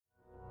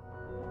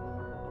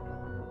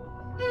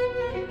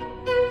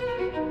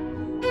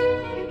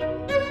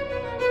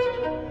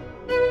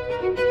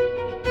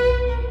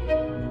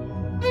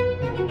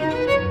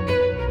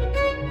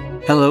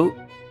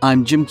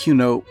I'm Jim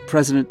Cuno,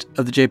 president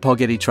of the J. Paul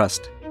Getty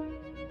Trust.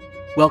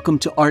 Welcome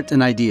to Art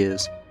and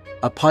Ideas,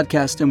 a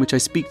podcast in which I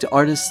speak to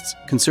artists,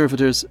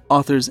 conservators,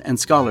 authors, and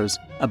scholars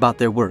about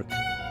their work.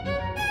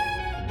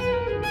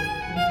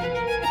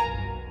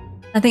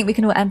 I think we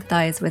can all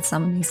empathise with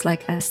someone who's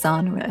like a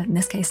son, or in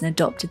this case, an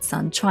adopted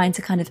son, trying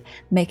to kind of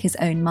make his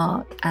own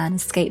mark and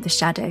escape the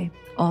shadow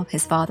of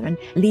his father and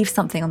leave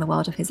something on the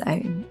world of his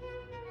own.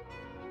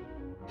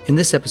 In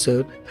this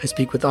episode, I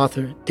speak with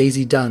author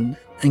Daisy Dunn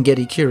and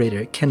Getty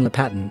curator Ken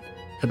LaPatin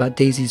about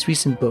Daisy's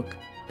recent book,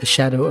 The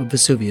Shadow of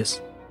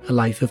Vesuvius, A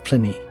Life of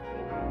Pliny.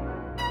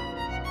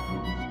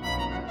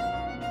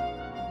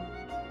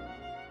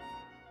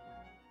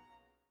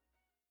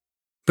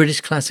 British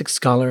classic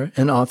scholar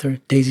and author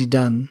Daisy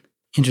Dunn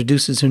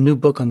introduces her new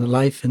book on the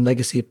life and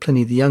legacy of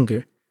Pliny the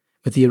Younger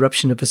with the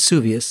eruption of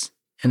Vesuvius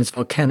and its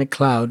volcanic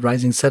cloud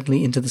rising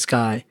suddenly into the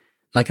sky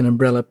like an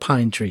umbrella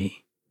pine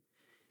tree.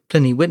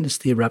 Pliny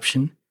witnessed the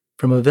eruption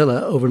from a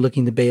villa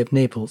overlooking the Bay of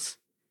Naples.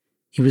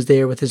 He was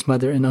there with his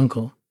mother and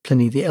uncle,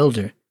 Pliny the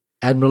Elder,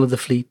 admiral of the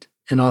fleet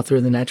and author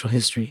of the Natural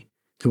History,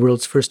 the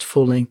world's first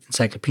full-length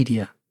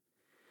encyclopedia.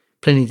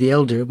 Pliny the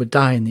Elder would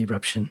die in the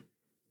eruption,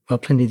 while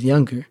Pliny the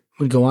Younger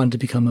would go on to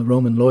become a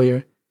Roman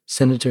lawyer,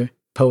 senator,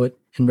 poet,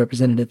 and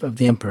representative of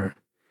the emperor.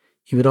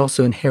 He would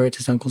also inherit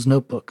his uncle's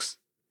notebooks.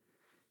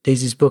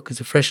 Daisy's book is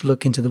a fresh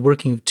look into the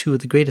working of two of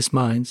the greatest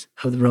minds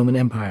of the Roman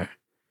Empire.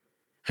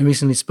 I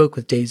recently spoke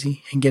with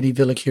Daisy and Getty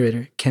Villa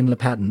curator Ken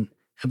LaPatin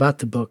about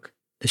the book,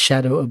 The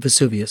Shadow of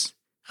Vesuvius,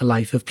 A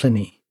Life of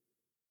Pliny.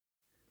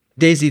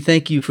 Daisy,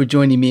 thank you for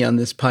joining me on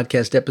this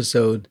podcast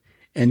episode,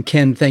 and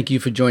Ken, thank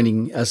you for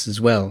joining us as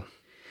well.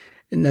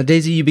 Now,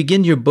 Daisy, you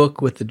begin your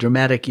book with the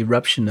dramatic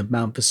eruption of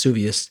Mount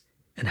Vesuvius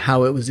and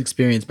how it was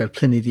experienced by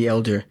Pliny the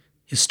Elder,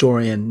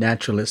 historian,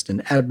 naturalist,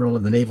 and admiral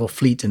of the naval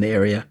fleet in the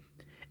area,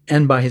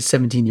 and by his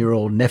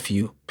 17-year-old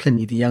nephew,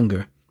 Pliny the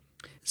Younger.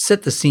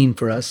 Set the scene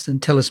for us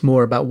and tell us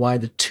more about why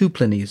the two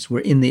Plinys were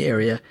in the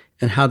area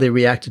and how they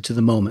reacted to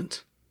the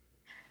moment.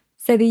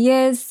 So the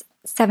year's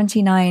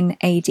 79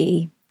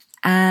 AD,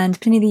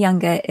 and Pliny the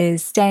Younger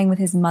is staying with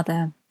his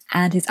mother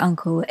and his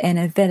uncle in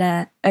a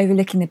villa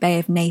overlooking the Bay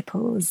of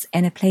Naples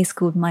in a place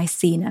called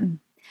Misenum.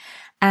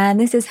 And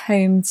this is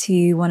home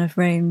to one of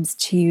Rome's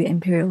two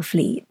imperial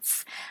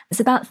fleets. It's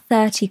about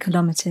 30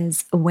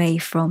 kilometres away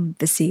from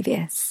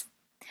Vesuvius.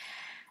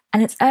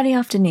 And it's early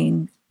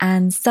afternoon,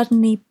 and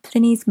suddenly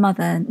Pliny's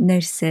mother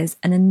notices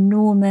an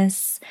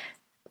enormous,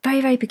 very,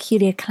 very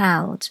peculiar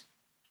cloud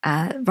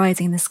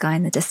rising in the sky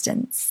in the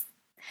distance.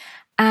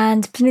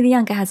 And Pliny the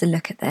Younger has a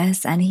look at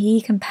this, and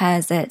he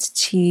compares it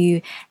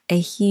to a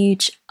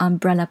huge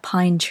umbrella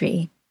pine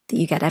tree that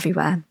you get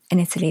everywhere in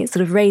Italy. It's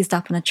sort of raised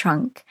up on a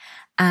trunk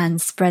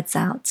and spreads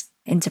out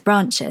into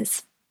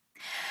branches.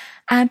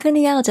 And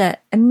Pliny the Elder,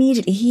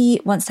 immediately,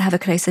 he wants to have a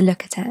closer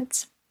look at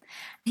it.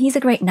 He's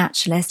a great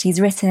naturalist. He's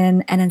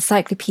written an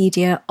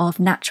encyclopedia of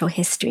natural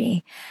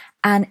history.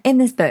 And in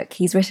this book,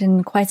 he's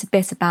written quite a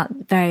bit about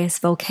various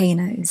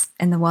volcanoes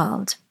in the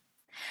world.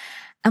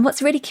 And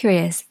what's really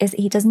curious is that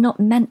he does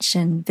not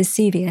mention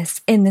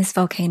Vesuvius in this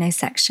volcano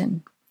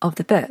section of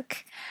the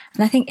book.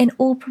 And I think in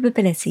all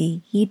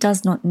probability, he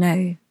does not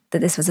know that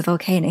this was a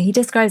volcano. He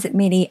describes it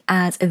merely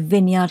as a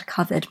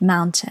vineyard-covered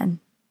mountain.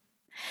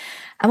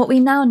 And what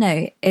we now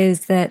know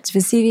is that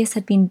Vesuvius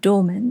had been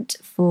dormant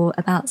for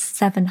about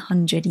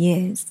 700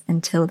 years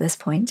until this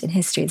point in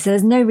history. So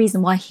there's no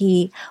reason why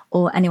he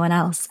or anyone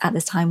else at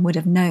this time would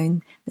have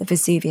known that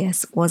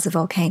Vesuvius was a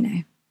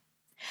volcano.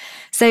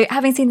 So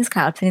having seen this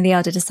cloud, Pliny the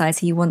Elder decides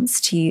he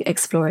wants to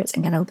explore it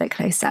and get a little bit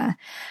closer.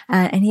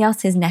 And he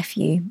asks his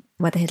nephew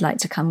whether he'd like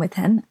to come with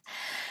him.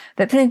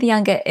 But Pliny the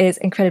Younger is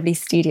incredibly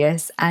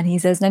studious, and he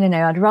says, no,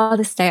 I'd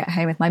rather stay at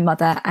home with my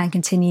mother and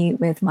continue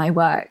with my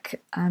work.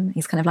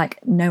 He's kind of like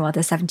no other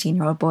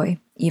 17-year-old boy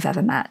you've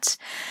ever met.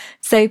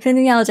 So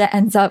Pliny the Elder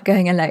ends up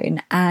going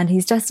alone, and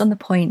he's just on the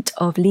point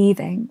of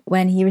leaving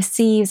when he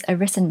receives a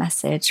written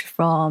message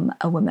from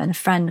a woman, a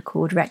friend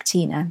called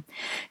Rectina,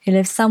 who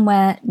lives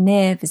somewhere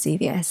near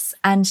Vesuvius,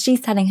 and she's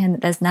telling him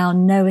that there's now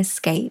no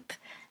escape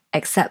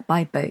except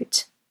by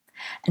boat.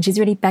 And she's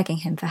really begging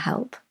him for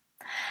help.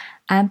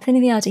 And Pliny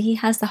the Elder, he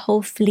has the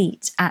whole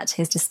fleet at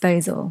his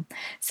disposal.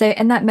 So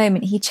in that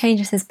moment, he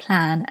changes his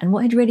plan, and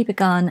what had really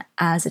begun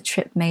as a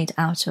trip made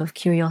out of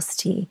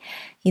curiosity,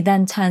 he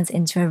then turns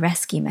into a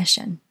rescue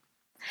mission.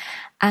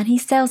 And he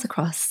sails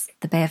across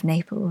the Bay of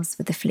Naples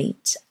with the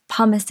fleet.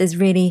 Pumice is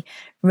really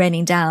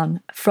raining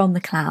down from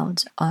the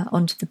cloud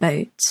onto the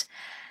boat.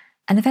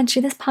 And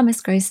eventually this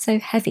pumice grows so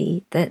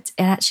heavy that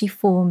it actually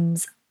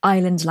forms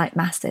island-like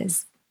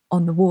masses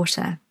on the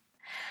water.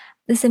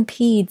 This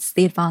impedes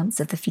the advance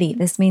of the fleet.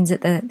 This means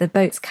that the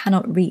boats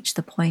cannot reach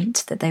the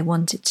point that they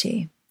wanted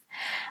to.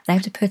 They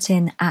have to put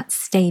in at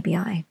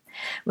Stabiae,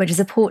 which is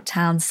a port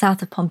town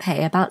south of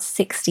Pompeii, about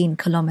 16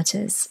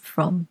 kilometres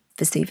from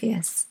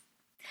Vesuvius.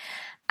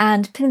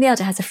 And Pliny the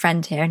Elder has a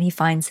friend here, and he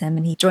finds him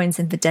and he joins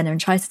him for dinner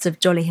and tries to sort of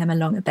jolly him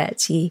along a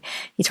bit. He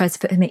tries to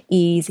put him at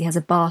ease. He has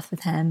a bath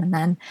with him, and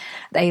then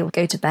they all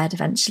go to bed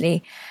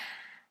eventually.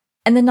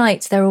 In the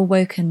night, they're all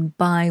woken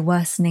by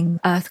worsening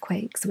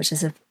earthquakes, which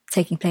is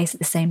taking place at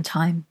the same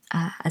time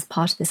as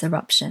part of this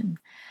eruption.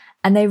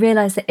 And they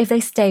realise that if they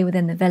stay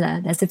within the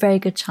villa, there's a very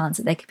good chance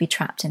that they could be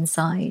trapped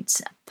inside.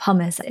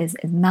 Pumice is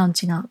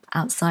mounting up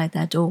outside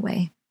their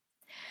doorway.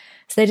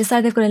 So they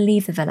decide they've got to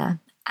leave the villa.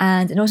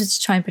 And in order to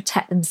try and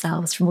protect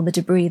themselves from all the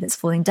debris that's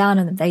falling down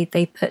on them,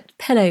 they put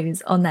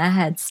pillows on their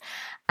heads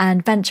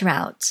and venture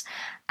out.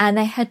 And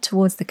they head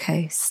towards the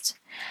coast.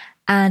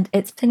 And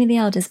it's Pliny the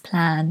Elder's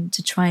plan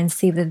to try and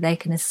see whether they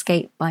can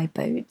escape by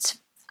boat.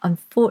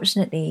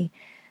 Unfortunately,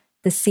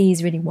 the sea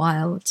is really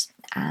wild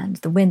and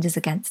the wind is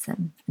against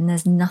them, and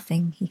there's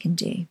nothing he can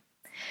do.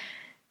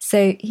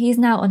 So he's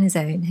now on his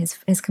own.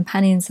 His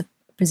companions have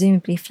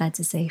presumably fled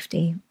to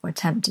safety, or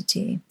attempted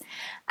to,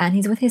 and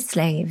he's with his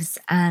slaves,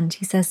 and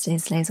he says to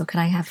his slaves, "Well, can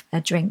I have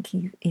a drink?"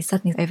 He's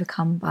suddenly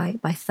overcome by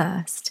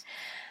thirst.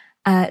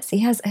 So he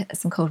has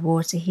some cold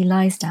water. He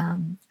lies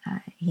down,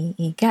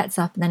 he gets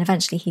up, and then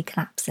eventually he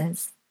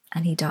collapses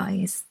and he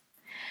dies.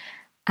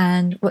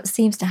 And what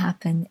seems to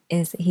happen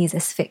is that he's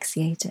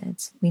asphyxiated.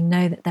 We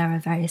know that there are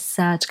various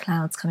surge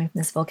clouds coming from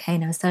this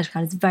volcano. A surge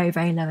cloud is very,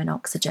 very low in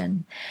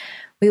oxygen.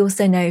 We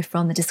also know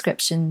from the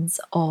descriptions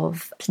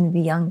of Pliny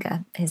the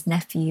Younger, his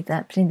nephew,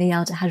 that Pliny the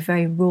Elder had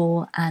very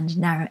raw and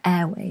narrow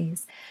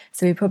airways.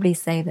 So we probably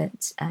say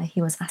that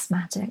he was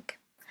asthmatic.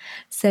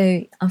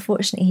 So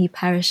unfortunately, he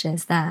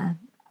perishes there.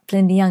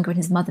 Pliny the Younger and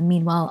his mother,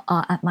 meanwhile,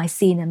 are at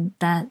Misenum.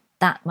 They're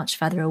that much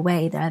further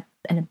away. They're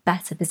in a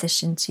better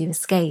position to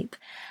escape.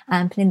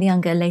 And Pliny the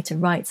Younger later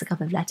writes a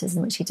couple of letters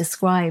in which he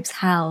describes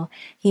how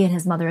he and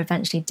his mother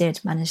eventually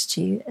did manage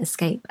to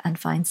escape and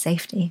find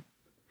safety.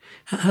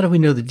 How do we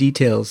know the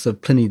details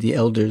of Pliny the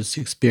Elder's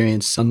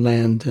experience on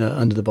land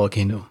under the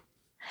volcano?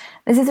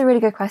 This is a really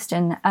good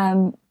question.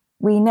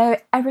 We know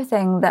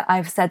everything that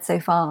I've said so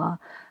far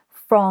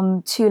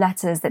from two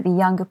letters that the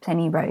younger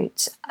Pliny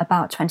wrote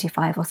about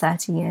 25 or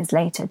 30 years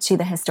later to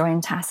the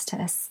historian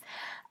Tacitus.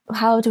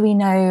 How do we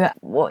know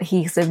what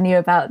he sort of knew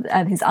about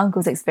his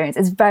uncle's experience?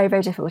 It's very,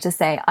 very difficult to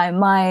say.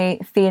 My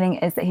feeling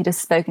is that he'd have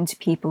spoken to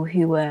people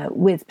who were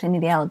with Pliny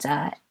the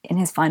Elder in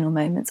his final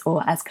moments,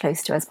 or as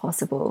close to as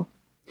possible.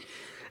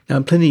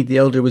 Now, Pliny the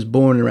Elder was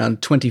born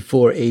around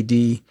 24 AD,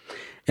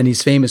 and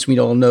he's famous, we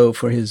all know,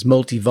 for his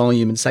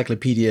multi-volume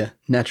encyclopedia,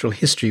 Natural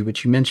History,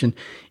 which you mentioned,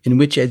 in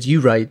which, as you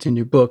write in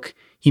your book,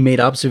 he made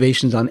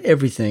observations on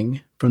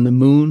everything from the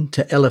moon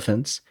to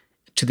elephants,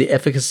 to the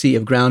efficacy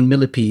of ground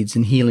millipedes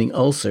in healing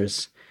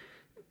ulcers.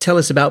 Tell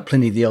us about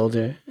Pliny the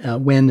Elder,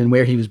 when and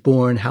where he was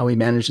born, how he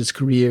managed his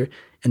career,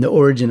 and the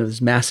origin of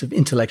his massive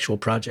intellectual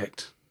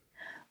project.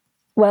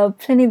 Well,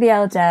 Pliny the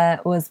Elder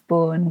was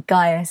born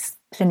Gaius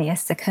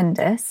Plinius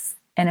Secundus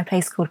in a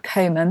place called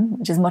Comum,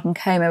 which is modern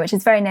Como, which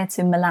is very near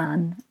to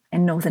Milan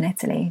in northern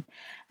Italy.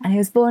 And he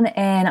was born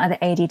in either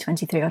AD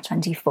 23 or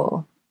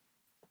 24.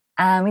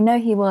 And we know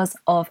he was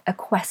of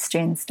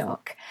equestrian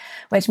stock,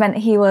 which meant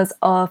that he was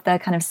of the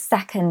kind of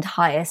second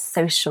highest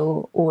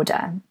social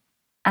order.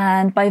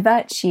 And by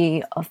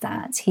virtue of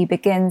that, he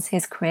begins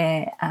his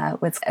career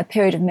with a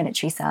period of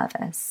military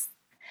service.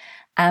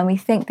 And we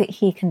think that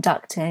he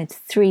conducted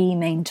 3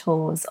 main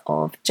tours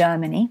of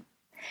Germany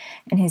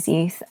in his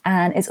youth.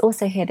 And it's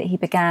also here that he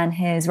began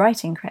his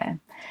writing career.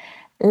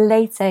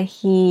 Later,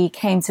 he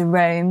came to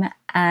Rome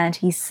and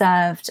he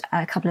served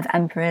a couple of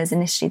emperors,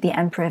 initially the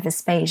Emperor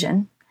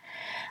Vespasian.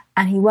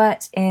 And he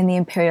worked in the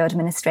imperial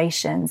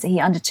administration. So he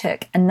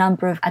undertook a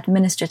number of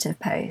administrative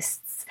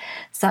posts,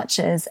 such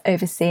as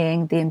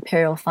overseeing the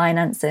imperial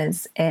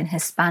finances in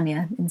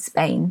Hispania, in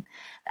Spain.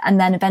 And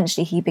then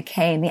eventually he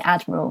became the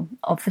admiral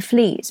of the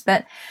fleet.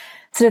 But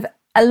sort of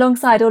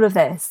alongside all of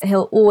this,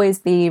 he'll always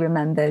be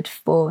remembered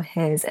for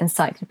his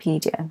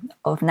encyclopedia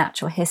of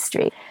natural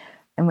history,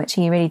 in which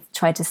he really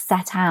tried to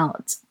set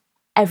out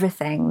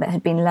everything that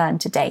had been learned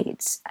to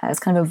date as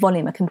kind of a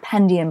volume, a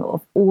compendium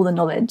of all the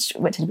knowledge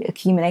which had been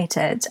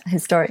accumulated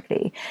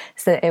historically,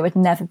 so that it would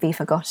never be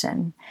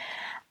forgotten.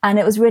 And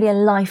it was really a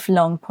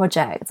lifelong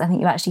project. I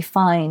think you actually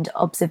find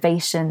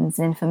observations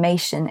and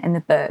information in the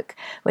book,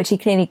 which he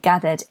clearly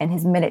gathered in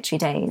his military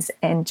days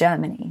in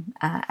Germany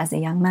as a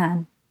young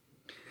man.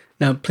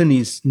 Now,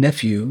 Pliny's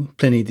nephew,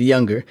 Pliny the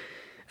Younger,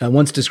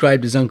 once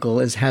described his uncle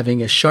as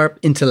having a sharp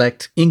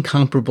intellect,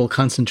 incomparable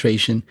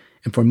concentration,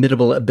 and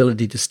formidable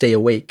ability to stay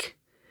awake.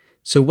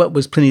 So what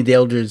was Pliny the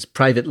Elder's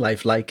private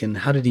life like, and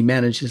how did he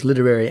manage his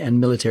literary and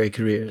military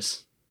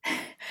careers?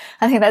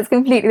 I think that's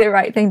completely the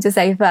right thing to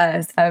say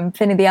first.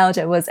 Pliny the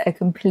Elder was a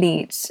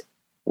complete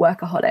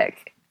workaholic.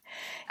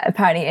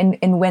 Apparently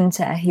in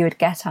winter, he would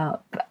get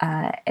up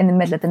in the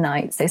middle of the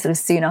night, so sort of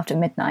soon after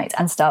midnight,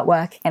 and start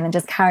working and then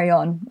just carry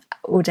on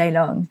all day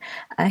long.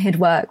 He'd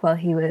work while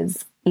he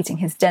was eating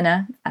his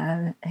dinner.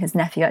 His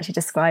nephew actually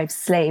describes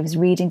slaves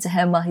reading to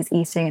him while he's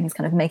eating, and he's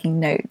kind of making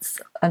notes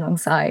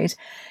alongside.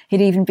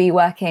 He'd even be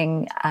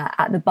working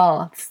at the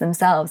baths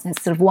themselves, and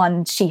his sort of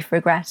one chief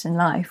regret in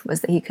life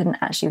was that he couldn't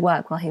actually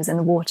work while he was in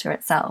the water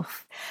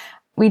itself.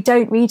 We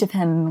don't read of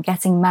him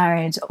getting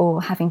married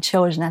or having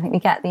children. I think we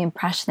get the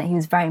impression that he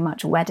was very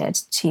much wedded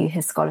to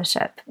his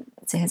scholarship,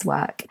 to his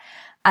work.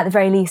 at the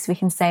very least, we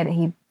can say that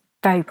he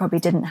very probably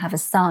didn't have a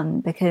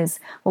son, because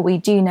what we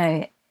do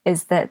know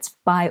is that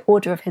by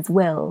order of his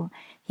will,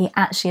 he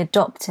actually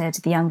adopted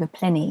the younger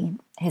Pliny,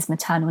 his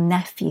maternal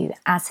nephew,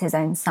 as his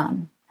own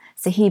son.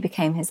 So he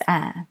became his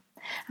heir.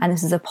 And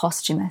this is a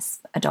posthumous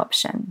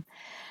adoption.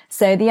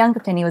 So the younger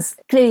Pliny was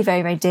clearly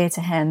very, very dear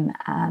to him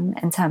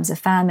in terms of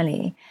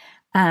family.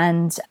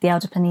 And the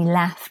elder Pliny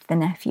left the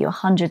nephew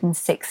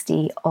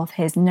 160 of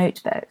his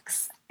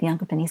notebooks. The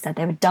younger Pliny said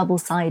they were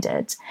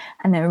double-sided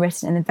and they were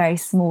written in the very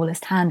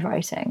smallest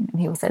handwriting.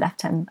 And he also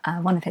left him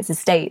one of his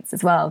estates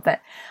as well.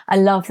 But I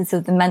love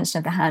the mention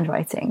of the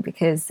handwriting,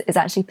 because it's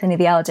actually Pliny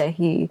the Elder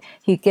who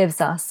gives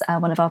us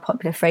one of our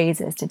popular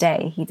phrases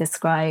today. He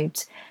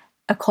described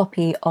a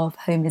copy of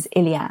Homer's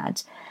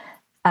Iliad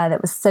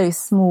that was so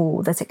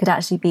small that it could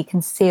actually be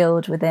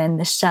concealed within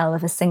the shell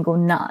of a single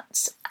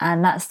nut.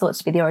 And that's thought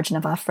to be the origin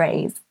of our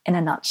phrase, in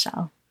a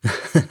nutshell.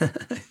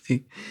 I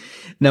see.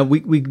 Now,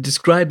 we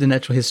described the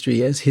natural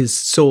history as his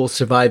sole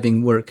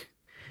surviving work.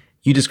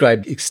 You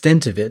described the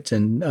extent of it,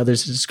 and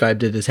others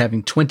described it as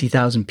having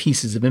 20,000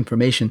 pieces of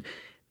information.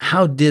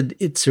 How did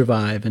it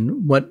survive,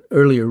 and what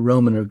earlier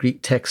Roman or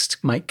Greek text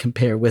might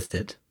compare with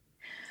it?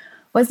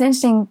 Well, it's an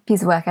interesting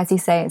piece of work. As you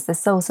say, it's the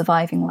sole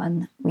surviving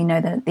one. We know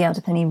that the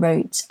elder Pliny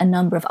wrote a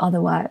number of other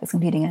works,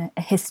 including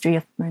a history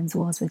of Rome's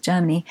wars with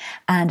Germany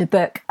and a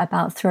book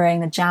about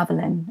throwing the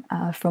javelin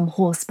from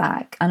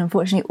horseback. And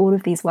unfortunately, all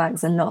of these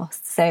works are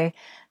lost. So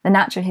the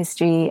natural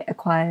history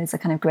acquires a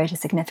kind of greater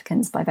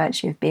significance by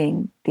virtue of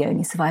being the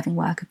only surviving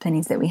work of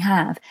Pliny's that we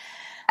have.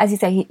 As you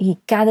say, he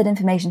gathered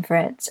information for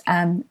it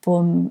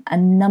from a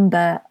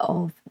number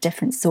of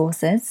different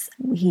sources.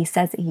 He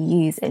says that he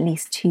used at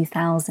least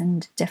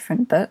 2,000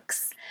 different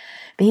books.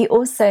 But he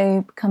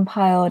also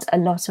compiled a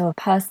lot of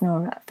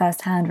personal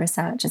first-hand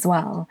research as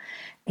well.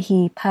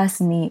 He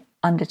personally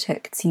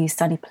undertook to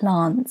study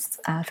plants,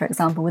 for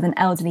example, with an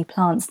elderly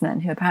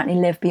plantsman who apparently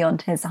lived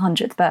beyond his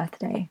 100th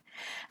birthday.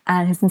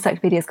 And his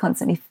encyclopedia is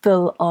constantly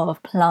full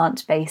of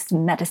plant-based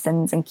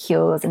medicines and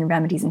cures and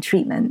remedies and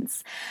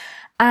treatments.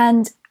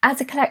 And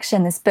as a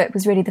collection, this book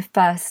was really the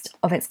first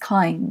of its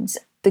kind.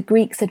 The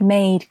Greeks had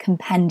made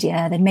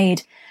compendia. They'd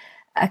made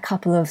a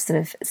couple of sort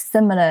of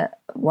similar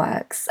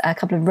works. A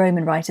couple of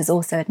Roman writers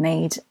also had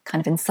made kind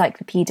of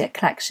encyclopedic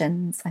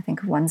collections. I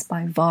think of ones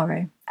by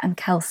Varro and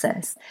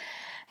Celsus,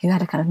 who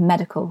had a kind of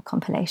medical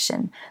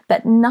compilation.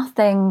 But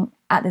nothing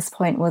at this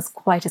point was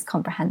quite as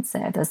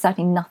comprehensive. There was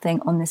certainly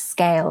nothing on this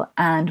scale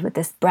and with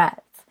this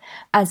breadth.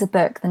 As a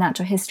book, the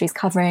natural history is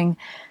covering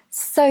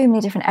so many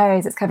different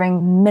areas. It's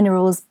covering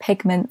minerals,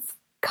 pigments,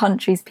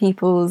 countries,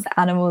 peoples,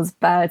 animals,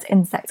 birds,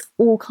 insects,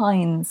 all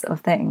kinds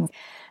of things.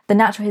 The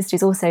natural history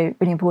is also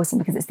really important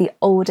because it's the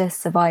oldest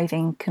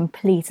surviving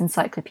complete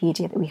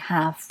encyclopedia that we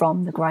have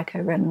from the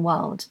Greco-Roman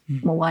world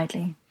more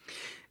widely.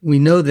 We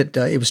know that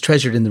it was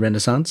treasured in the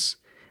Renaissance.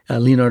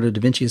 Leonardo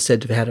da Vinci is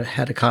said to have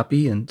had a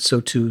copy, and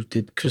so too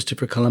did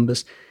Christopher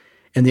Columbus.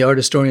 And the art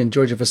historian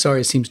Giorgio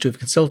Vasari seems to have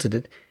consulted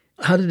it.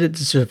 How did it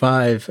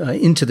survive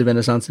into the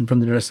Renaissance and from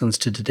the Renaissance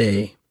to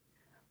today?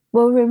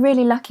 Well, we're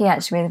really lucky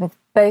actually with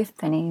both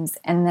Pliny's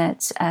in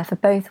that for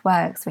both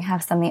works we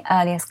have some of the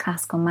earliest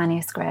classical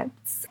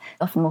manuscripts.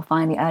 Often we'll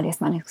find the earliest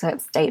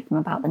manuscripts date from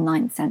about the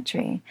 9th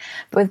century.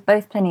 But with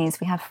both Pliny's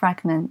we have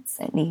fragments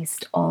at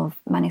least of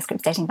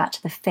manuscripts dating back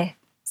to the 5th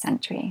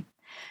century.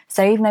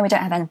 So even though we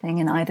don't have anything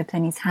in either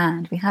Pliny's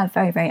hand, we have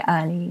very, very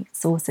early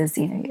sources,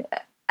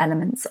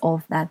 elements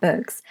of their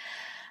books.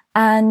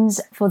 And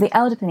for the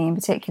elder Pliny in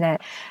particular,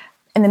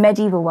 in the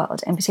medieval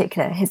world in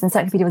particular, his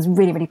encyclopedia was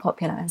really, really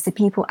popular. So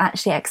people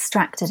actually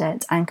extracted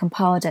it and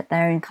compiled it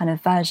their own kind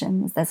of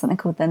versions. There's something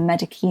called the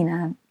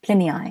Medicina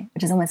Plinii,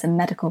 which is almost a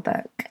medical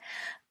book,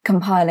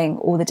 compiling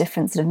all the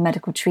different sort of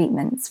medical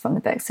treatments from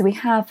the book. So we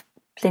have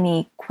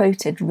Pliny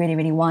quoted really,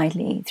 really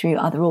widely through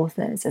other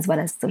authors, as well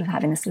as sort of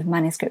having this sort of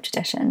manuscript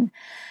tradition.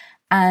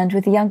 And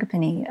with the younger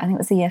Pliny, I think it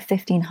was the year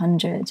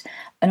 1500,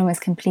 an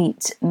almost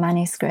complete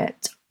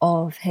manuscript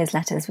of his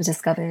letters was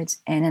discovered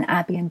in an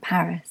abbey in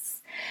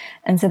Paris.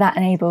 And so that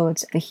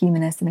enabled the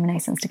humanists and the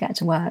Renaissance to get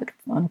to work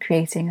on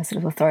creating a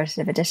sort of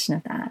authoritative edition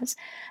of that.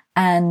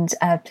 And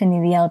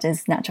Pliny the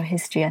Elder's Natural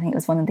History, I think it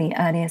was one of the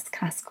earliest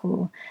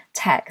classical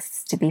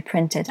texts to be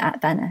printed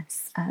at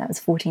Venice. That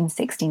was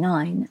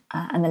 1469.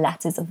 And the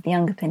letters of the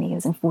younger Pliny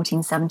was in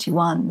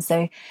 1471.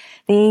 So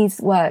these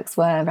works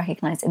were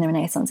recognised in the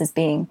Renaissance as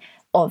being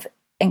of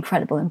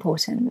incredible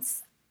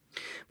importance.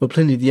 Well,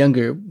 Pliny the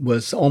Younger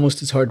was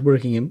almost as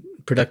hardworking and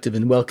productive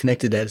and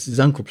well-connected as his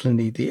uncle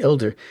Pliny the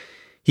Elder.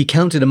 He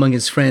counted among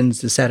his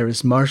friends the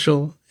satirist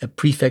Martial, a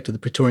prefect of the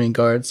Praetorian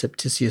Guard,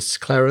 Septicius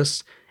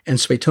Clarus, and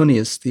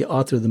Suetonius, the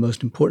author of the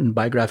most important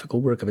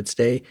biographical work of its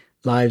day,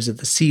 Lives of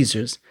the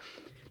Caesars.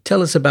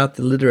 Tell us about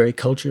the literary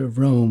culture of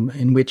Rome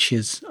in which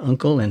his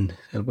uncle and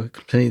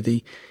Pliny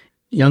the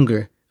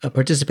Younger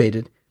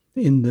participated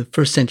in the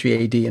 1st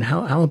century AD, and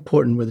how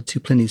important were the two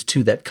Plinys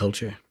to that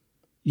culture,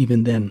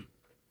 even then?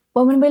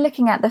 Well, when we're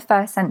looking at the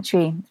 1st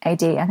century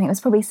AD, I think it was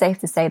probably safe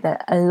to say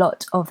that a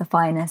lot of the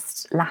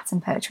finest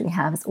Latin poetry we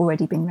have has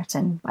already been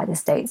written by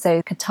this date.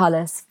 So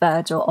Catullus,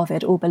 Virgil,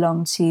 Ovid all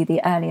belong to the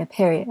earlier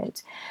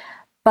period.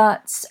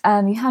 But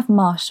you have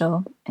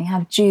Martial, and you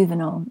have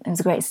Juvenal, who was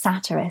a great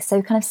satirist.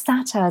 So kind of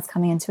satire is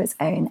coming into its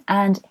own,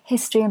 and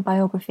history and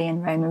biography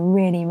in Rome are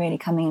really, really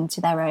coming into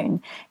their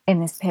own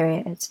in this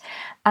period.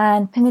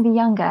 And Pliny the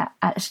Younger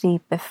actually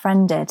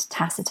befriended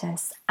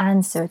Tacitus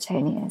and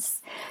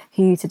Suetonius,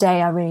 who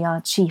today are really our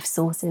chief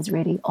sources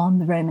really on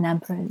the Roman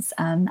emperors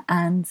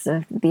and sort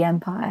of the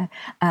empire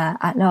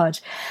at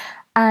large.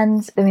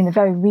 And I mean, the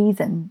very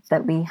reason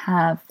that we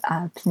have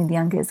Pliny the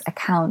Younger's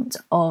account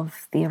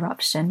of the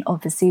eruption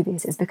of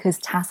Vesuvius is because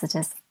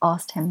Tacitus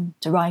asked him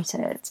to write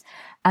it.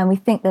 And we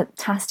think that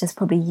Tacitus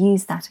probably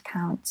used that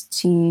account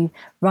to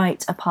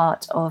write a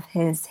part of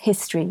his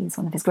histories,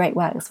 one of his great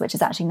works, which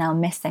is actually now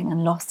missing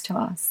and lost to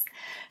us.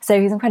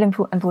 So he's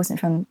incredibly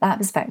important from that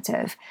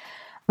perspective.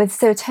 With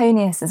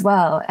Suetonius as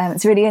well,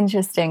 it's really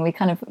interesting. We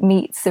kind of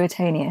meet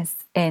Suetonius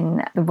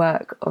in the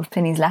work of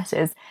Pliny's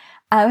letters.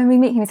 When we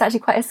meet him, he's actually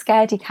quite a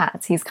scaredy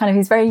cat. He's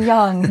very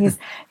young.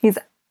 He's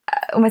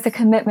almost a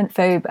commitment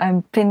phobe.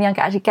 Pliny the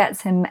Younger actually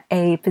gets him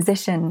a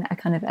position, a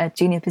kind of a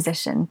junior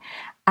position.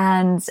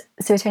 And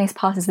Suetonius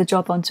passes the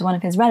job on to one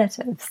of his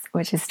relatives,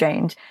 which is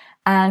strange.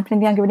 And Pliny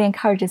the Younger really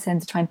encourages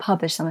him to try and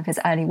publish some of his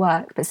early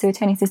work, but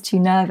Suetonius is too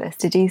nervous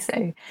to do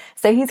so.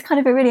 So he's kind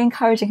of really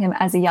encouraging him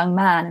as a young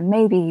man, and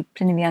maybe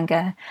Pliny the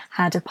Younger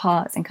had a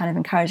part in kind of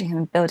encouraging him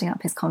and building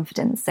up his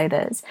confidence so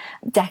that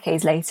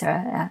decades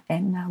later,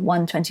 in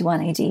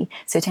 121 AD,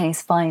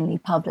 Suetonius finally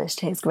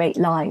published his great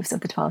Lives of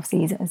the 12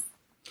 Caesars.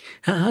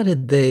 How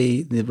did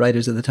the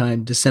writers of the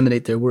time,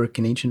 disseminate their work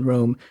in ancient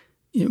Rome?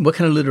 What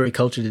kind of literary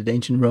culture did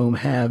ancient Rome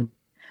have?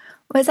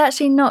 Well, it's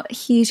actually not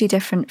hugely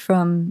different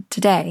from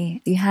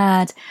today. You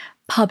had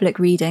public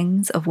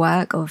readings of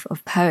work, of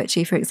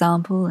poetry, for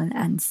example,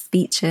 and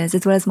speeches,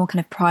 as well as more kind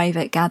of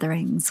private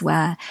gatherings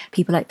where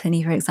people like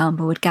Pliny, for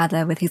example, would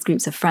gather with his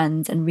groups of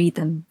friends and read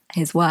them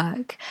his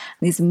work.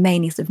 And these are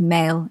mainly sort of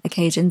male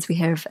occasions. We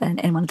hear of,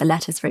 in one of the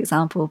letters, for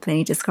example,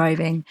 Pliny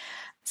describing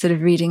sort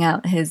of reading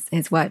out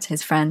his work to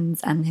his friends,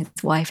 and his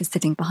wife is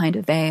sitting behind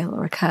a veil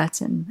or a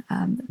curtain,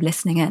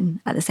 listening in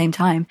at the same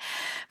time.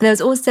 But there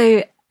was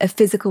also a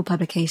physical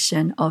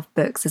publication of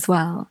books as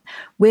well.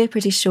 We're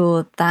pretty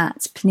sure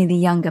that Pliny the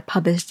Younger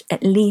published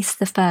at least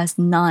the first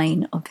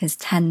 9 of his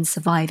 10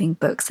 surviving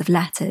books of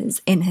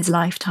letters in his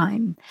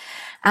lifetime.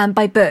 And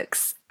by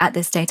books, at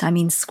this date, I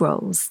mean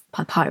scrolls,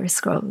 papyrus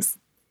scrolls.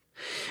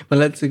 Well,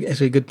 that's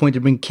actually a good point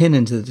to bring Ken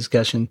into the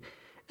discussion.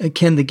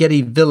 Ken, the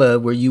Getty Villa,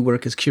 where you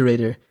work as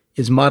curator,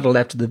 is modeled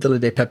after the Villa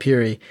dei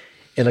Papyri,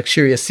 a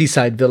luxurious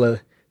seaside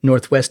villa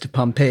northwest of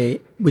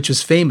Pompeii, which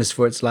was famous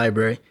for its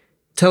library.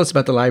 Tell us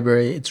about the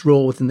library, its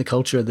role within the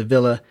culture of the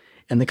villa,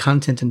 and the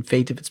content and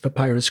fate of its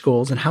papyrus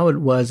scrolls, and how it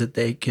was that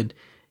they could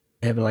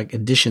have like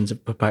editions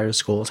of papyrus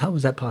scrolls. How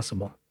was that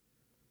possible?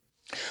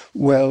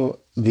 Well,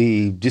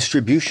 the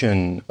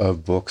distribution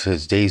of books,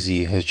 as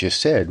Daisy has just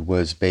said,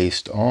 was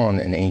based on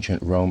an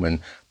ancient Roman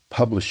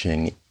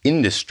publishing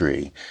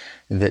industry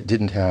that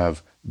didn't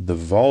have the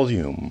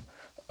volume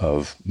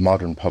of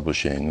modern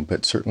publishing,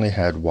 but certainly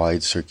had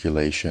wide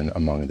circulation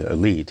among the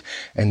elite.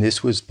 And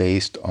this was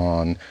based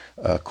on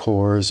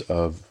cores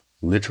of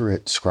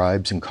literate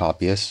scribes and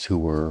copyists who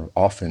were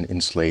often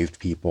enslaved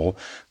people,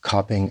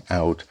 copying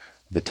out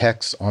the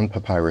texts on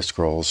papyrus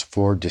scrolls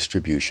for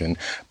distribution,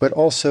 but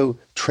also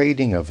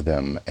trading of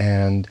them.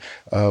 And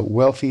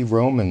wealthy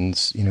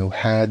Romans,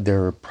 had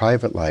their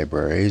private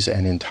libraries,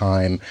 and in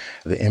time,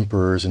 the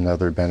emperors and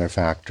other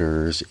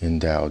benefactors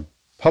endowed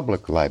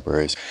public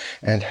libraries.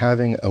 And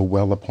having a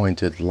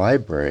well-appointed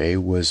library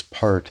was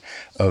part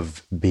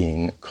of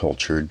being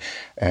cultured.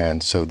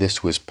 And so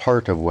this was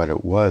part of what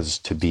it was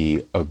to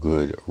be a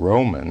good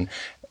Roman.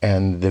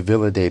 And the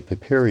Villa dei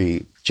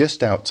Papyri,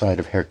 just outside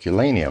of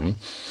Herculaneum,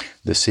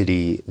 the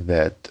city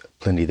that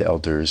Pliny the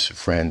Elder's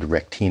friend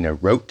Rectina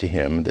wrote to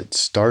him that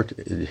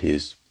started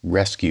his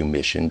rescue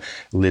mission,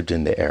 lived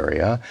in the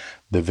area.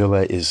 The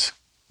villa is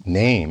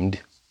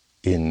named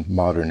in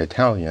modern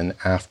Italian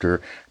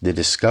after the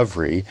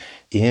discovery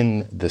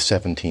in the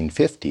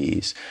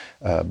 1750s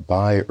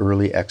by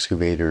early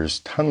excavators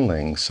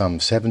tunneling some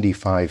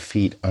 75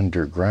 feet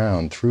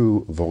underground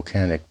through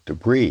volcanic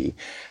debris,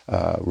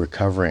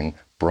 recovering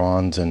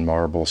bronze and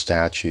marble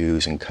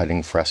statues and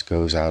cutting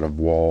frescoes out of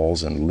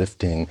walls and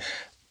lifting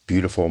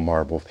beautiful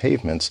marble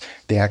pavements.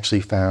 They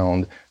actually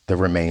found the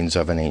remains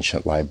of an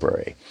ancient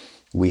library.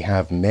 We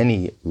have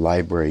many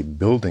library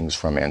buildings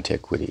from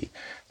antiquity.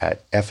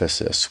 At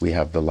Ephesus, we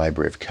have the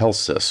Library of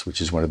Celsus,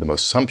 which is one of the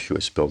most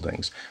sumptuous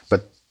buildings,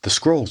 but the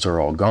scrolls are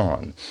all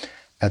gone.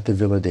 At the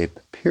Villa dei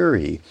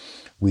Papyri,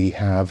 we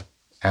have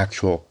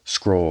actual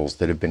scrolls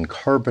that have been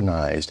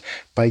carbonized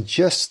by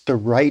just the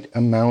right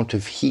amount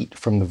of heat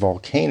from the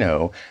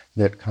volcano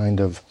that kind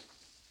of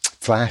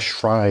flash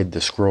fried the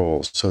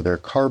scrolls. So they're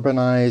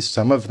carbonized,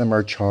 some of them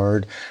are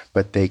charred,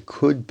 but they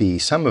could be,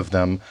 some of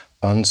them,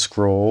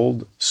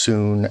 unscrolled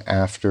soon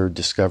after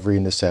discovery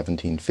in the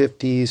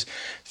 1750s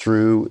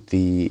through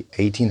the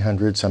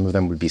 1800s. Some of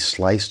them would be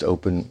sliced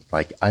open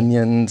like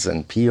onions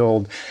and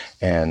peeled,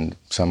 and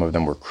some of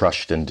them were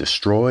crushed and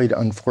destroyed,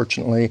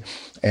 unfortunately.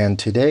 And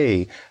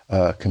today,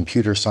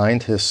 computer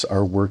scientists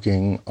are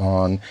working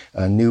on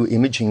new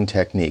imaging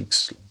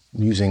techniques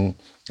using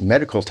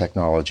medical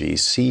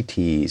technologies,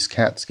 CTs,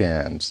 CAT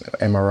scans,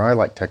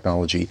 MRI-like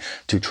technology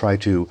to try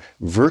to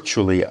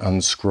virtually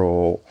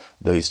unscroll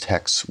these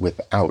texts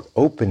without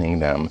opening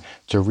them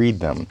to read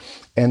them.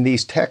 And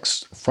these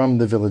texts from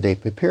the Villa dei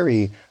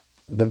Papyri,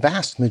 the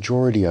vast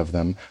majority of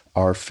them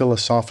are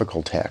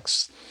philosophical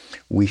texts.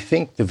 We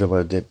think the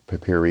Villa dei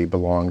Papyri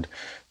belonged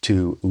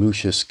to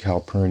Lucius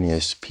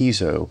Calpurnius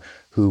Piso,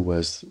 who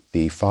was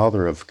the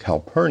father of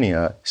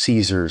Calpurnia,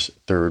 Caesar's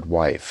third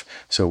wife.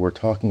 So we're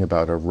talking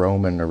about a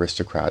Roman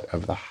aristocrat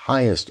of the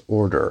highest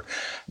order.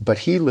 But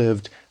he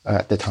lived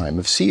at the time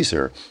of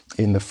Caesar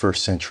in the 1st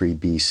century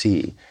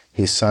BC.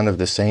 His son of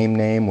the same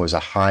name was a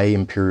high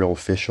imperial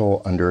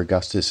official under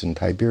Augustus and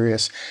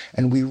Tiberius,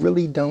 and we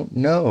really don't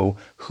know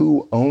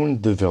who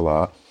owned the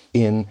villa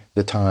in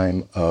the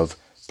time of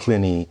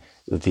Pliny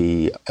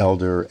the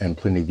Elder and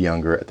Pliny the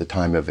Younger at the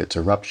time of its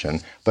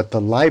eruption. But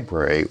the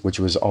library, which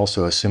was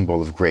also a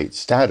symbol of great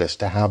status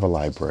to have a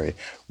library,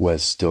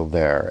 was still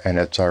there. And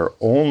it's our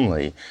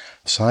only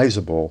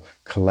sizable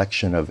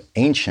collection of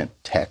ancient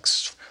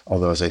texts,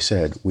 although, as I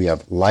said, we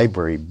have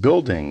library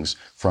buildings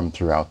from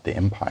throughout the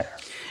empire.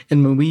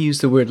 And when we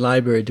use the word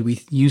library, do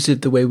we use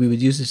it the way we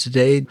would use it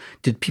today?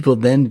 Did people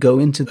then go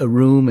into a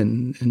room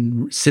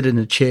and sit in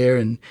a chair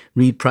and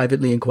read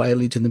privately and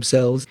quietly to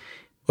themselves?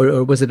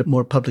 Or was it a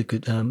more public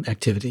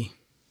activity?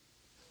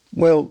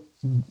 Well,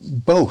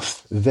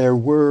 both. There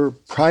were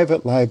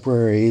private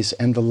libraries,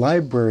 and the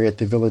library at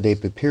the Villa dei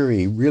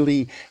Papyri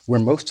really, where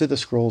most of the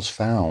scrolls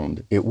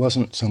found, it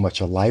wasn't so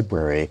much a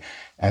library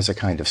as a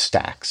kind of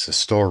stacks, a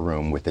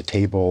storeroom with a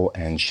table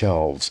and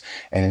shelves.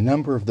 And a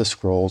number of the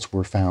scrolls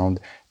were found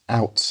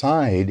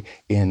outside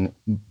in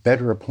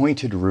better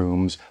appointed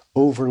rooms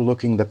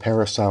overlooking the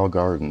peristyle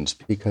gardens,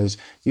 because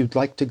you'd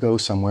like to go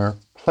somewhere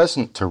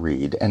pleasant to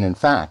read. And in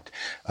fact,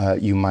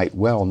 you might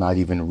well not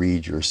even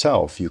read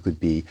yourself. You could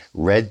be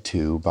read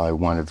to by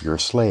one of your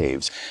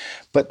slaves.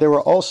 But there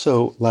were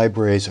also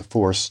libraries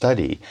for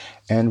study.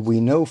 And we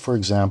know, for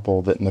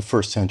example, that in the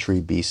 1st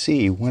century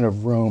BC, one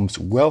of Rome's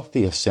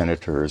wealthiest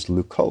senators,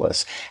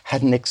 Lucullus,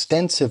 had an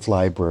extensive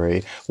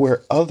library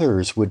where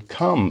others would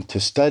come to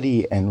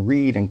study and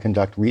read and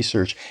conduct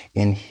research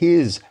in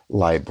his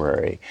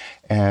library.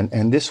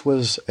 And this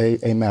was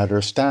a matter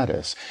of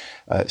status.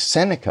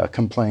 Seneca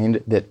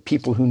complained that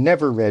people who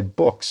never read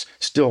books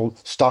still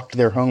stocked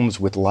their homes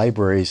with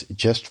libraries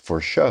just for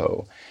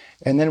show.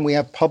 And then we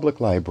have public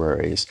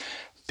libraries.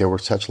 There were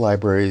such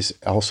libraries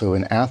also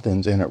in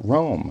Athens and at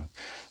Rome.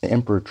 The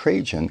Emperor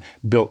Trajan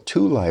built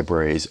 2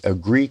 libraries, a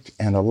Greek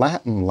and a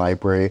Latin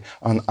library,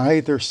 on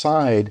either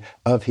side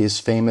of his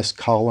famous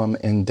column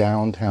in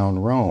downtown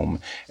Rome.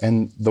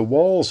 And the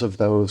walls of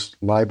those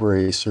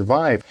libraries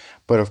survive,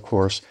 but of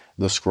course,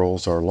 the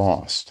scrolls are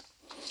lost.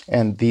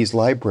 And these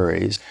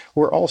libraries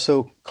were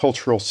also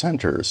cultural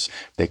centers.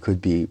 They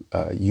could be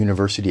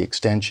university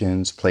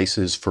extensions,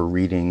 places for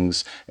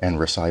readings and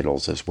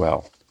recitals as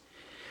well.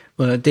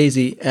 Well,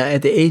 Daisy,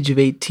 at the age of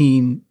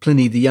 18,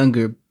 Pliny the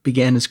Younger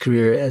began his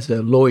career as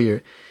a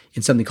lawyer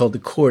in something called the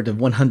Court of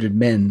 100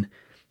 Men,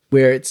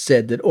 where it's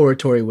said that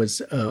oratory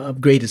was of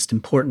greatest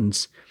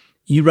importance.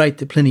 You write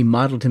that Pliny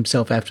modeled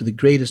himself after the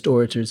greatest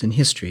orators in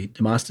history,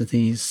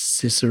 Demosthenes,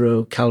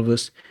 Cicero,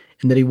 Calvus,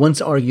 and that he once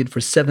argued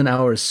for 7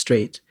 hours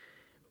straight.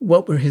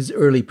 What were his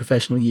early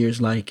professional years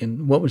like,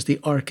 and what was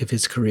the arc of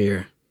his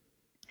career?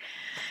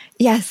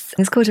 Yes,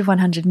 this Court of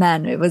 100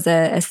 Men, it was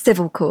a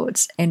civil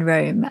court in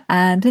Rome,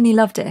 and Pliny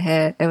loved it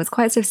here. It was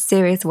quite sort of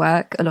serious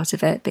work, a lot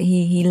of it, but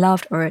he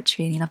loved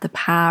oratory, and he loved the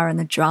power and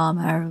the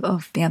drama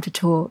of being able to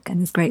talk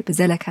and his great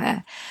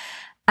basilica.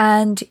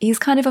 And he's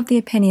kind of the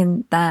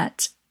opinion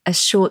that a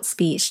short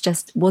speech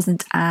just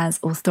wasn't as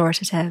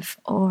authoritative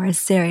or as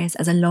serious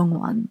as a long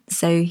one.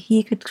 So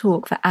he could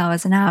talk for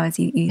hours and hours.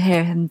 You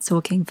hear him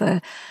talking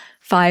for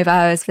 5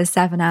 hours, for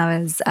 7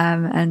 hours,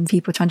 and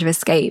people trying to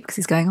escape because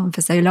he's going on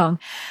for so long.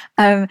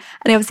 And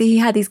obviously he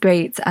had these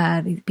great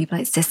these people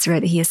like Cicero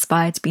that he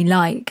aspired to be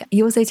like.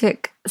 He also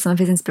took some of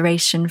his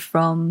inspiration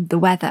from the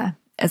weather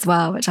as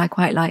well, which I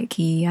quite like.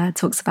 He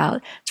talks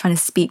about trying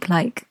to speak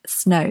like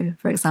snow,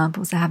 for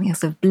example, so having a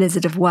sort of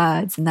blizzard of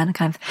words and then a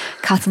kind of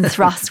cut and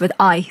thrust with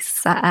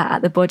ice at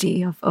the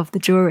body of the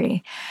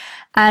jury.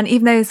 And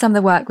even though some of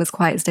the work was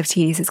quite sort of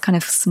tedious, it's kind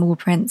of small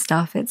print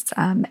stuff. It's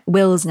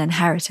wills and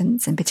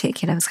inheritance in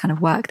particular was kind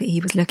of work that he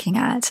was looking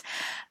at.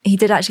 He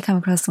did actually come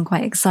across some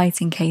quite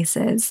exciting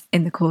cases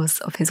in the course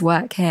of his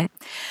work here.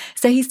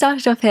 So he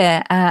started off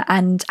here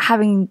and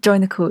having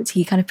joined the court,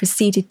 he kind of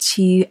proceeded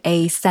to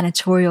a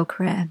senatorial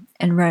career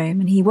in Rome,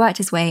 and he worked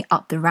his way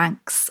up the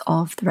ranks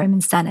of the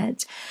Roman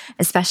Senate,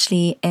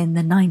 especially in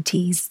the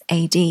 90s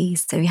AD.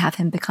 So we have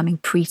him becoming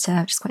praetor,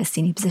 which is quite a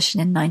senior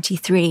position in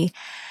 93.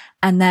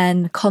 And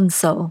then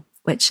consul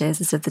which is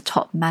sort of the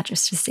top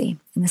magistracy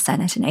in the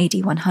Senate in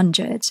AD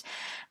 100.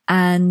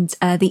 And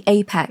the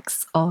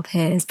apex of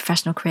his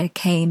professional career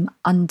came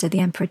under the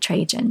Emperor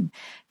Trajan,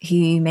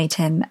 who made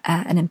him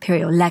an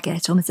imperial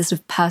legate, almost a sort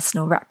of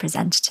personal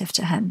representative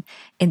to him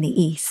in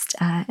the east,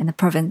 in the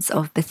province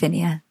of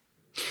Bithynia.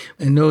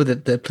 I know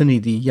that Pliny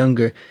the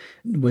Younger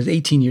was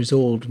 18 years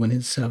old when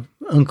his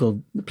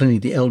uncle, Pliny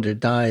the Elder,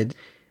 died.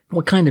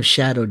 What kind of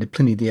shadow did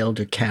Pliny the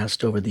Elder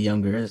cast over the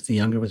Younger as the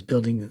Younger was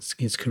building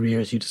his career,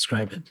 as you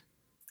describe it?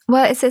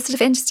 Well, it's sort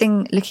of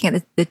interesting looking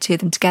at the two of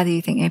them together.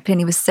 You think,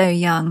 Pliny was so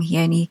young, he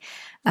only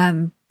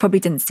probably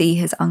didn't see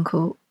his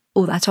uncle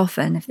all that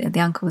often. If the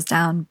uncle was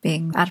down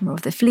being admiral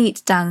of the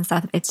fleet down in the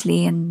south of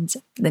Italy, and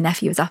the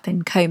nephew was up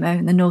in Como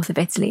in the north of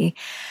Italy.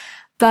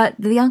 But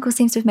the uncle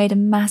seems to have made a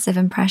massive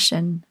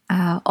impression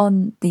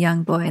on the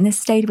young boy, and this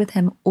stayed with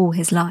him all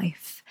his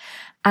life.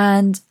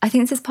 And I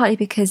think this is partly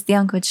because the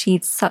uncle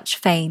achieved such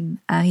fame.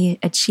 He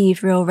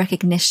achieved real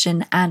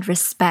recognition and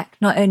respect,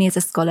 not only as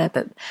a scholar,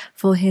 but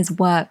for his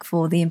work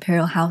for the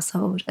imperial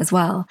household as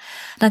well.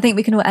 And I think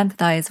we can all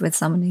empathise with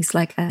someone who's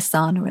like a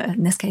son, or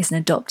in this case, an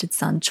adopted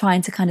son,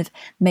 trying to kind of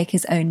make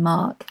his own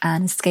mark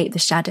and escape the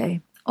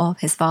shadow of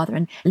his father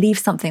and leave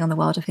something on the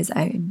world of his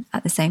own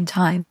at the same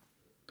time.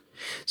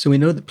 So we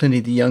know that Pliny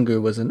the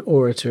Younger was an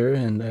orator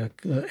and,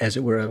 as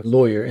it were, a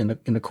lawyer in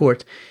the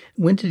court.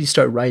 When did he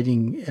start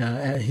writing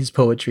his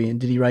poetry, and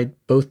did he write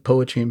both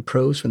poetry and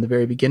prose from the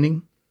very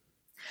beginning?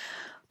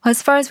 Well,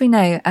 as far as we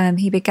know,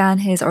 he began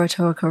his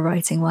oratorical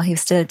writing while he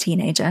was still a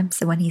teenager,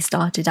 so when he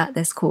started at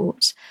this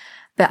court.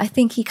 But I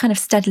think he kind of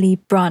steadily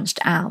branched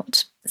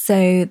out.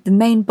 So the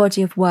main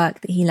body of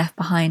work that he left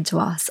behind to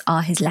us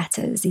are his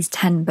letters, these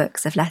 10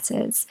 books of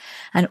letters.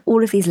 And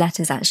all of these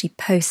letters actually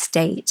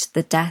post-date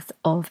the death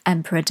of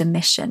Emperor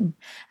Domitian.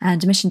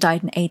 And Domitian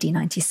died in AD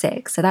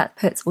 96. So that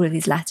puts all of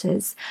these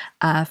letters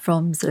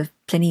from sort of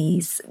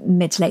Pliny's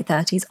mid to late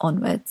 30s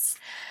onwards.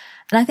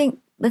 And I think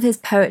with his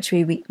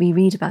poetry, we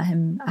read about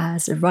him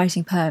sort of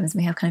writing poems,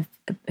 and we have kind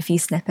of a few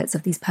snippets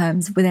of these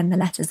poems within the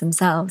letters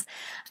themselves.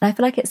 And I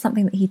feel like it's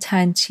something that he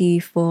turned to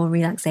for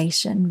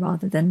relaxation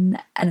rather than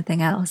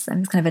anything else.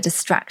 And it's kind of a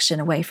distraction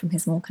away from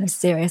his more kind of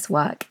serious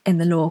work in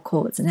the law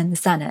courts and in the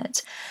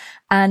Senate.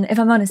 And if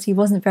I'm honest, he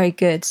wasn't very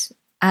good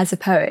as a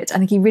poet. I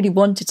think he really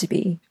wanted to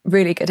be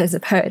really good as a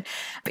poet,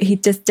 but he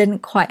just didn't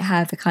quite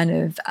have the kind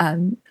of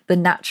the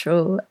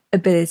natural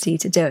ability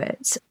to do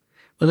it.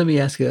 Well, let me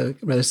ask a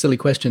rather silly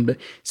question, but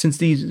since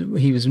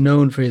he was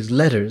known for his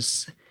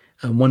letters,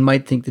 one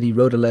might think that he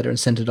wrote a letter and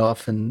sent it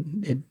off,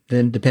 and it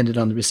then depended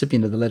on the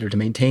recipient of the letter to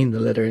maintain the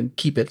letter and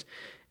keep it,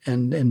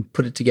 and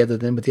put it together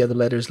then with the other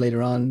letters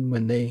later on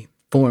when they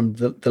formed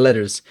the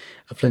letters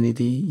of Pliny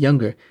the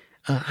Younger.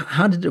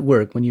 How did it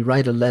work? When you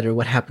write a letter,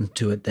 what happens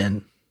to it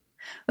then?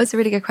 Well, it's a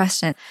really good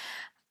question.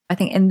 I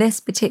think in this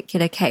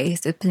particular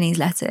case with Pliny's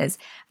letters,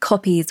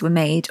 copies were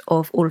made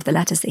of all of the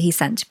letters that he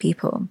sent to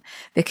people,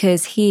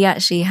 because he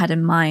actually had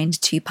in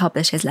mind to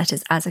publish his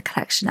letters as a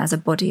collection, as a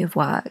body of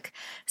work.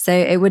 So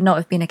it would not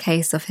have been a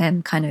case of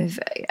him kind of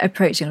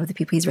approaching all of the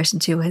people he's written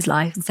to all his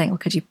life and saying, well,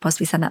 could you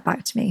possibly send that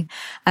back to me?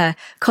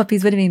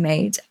 Copies would have been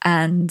made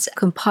and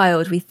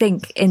compiled, we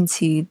think,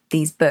 into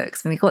these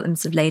books. And we've got them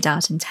sort of laid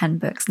out in 10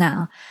 books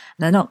now.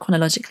 They're not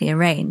chronologically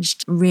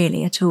arranged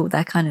really at all.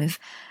 They're kind of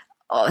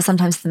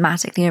sometimes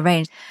thematically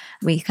arranged.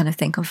 We kind of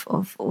think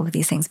of all of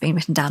these things being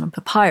written down on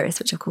papyrus,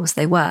 which of course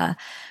they were.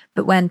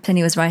 But when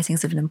Pliny was writing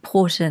sort of an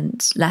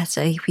important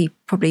letter, he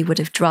probably would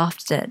have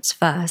drafted it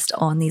first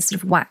on these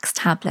sort of wax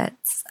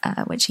tablets,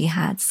 which he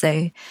had. So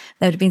there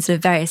would have been sort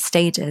of various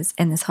stages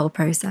in this whole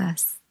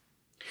process.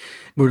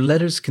 Were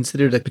letters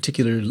considered a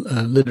particular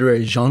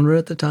literary genre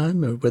at the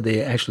time, or were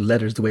they actually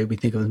letters the way we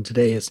think of them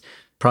today as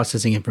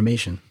processing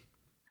information?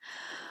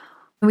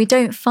 We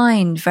don't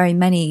find very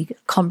many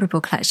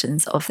comparable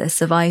collections of this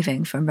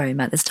surviving from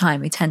Rome at this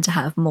time. We tend to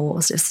have more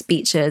sort of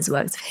speeches,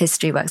 works of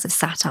history, works of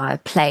satire,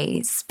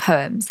 plays,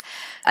 poems.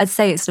 I'd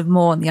say it's sort of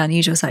more on the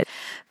unusual side.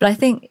 But I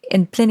think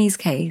in Pliny's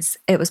case,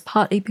 it was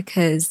partly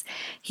because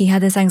he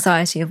had this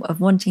anxiety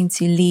of wanting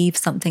to leave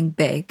something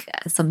big,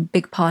 some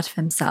big part of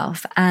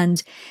himself.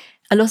 And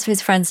a lot of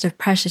his friends sort of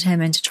pressured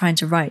him into trying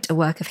to write a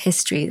work of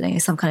history,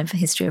 some kind of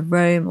history of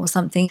Rome or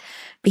something.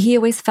 But he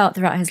always felt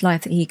throughout his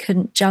life that he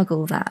couldn't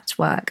juggle that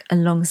work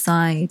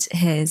alongside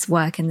his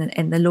work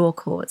in the law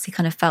courts. He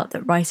kind of felt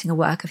that writing a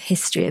work of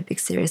history, a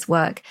big serious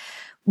work,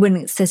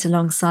 wouldn't sit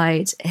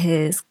alongside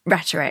his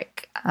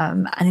rhetoric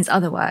and his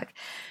other work.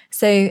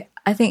 So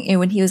I think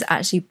when he was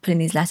actually putting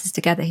these letters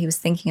together, he was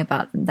thinking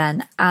about them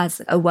then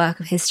as a work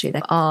of history.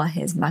 They are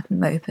his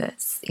magnum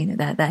opus.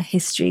 They're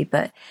history,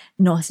 but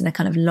not in a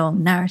kind of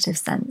long narrative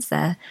sense.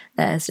 They're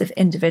sort of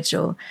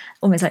individual,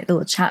 almost like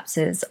little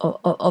chapters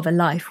of a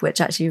life, which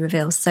actually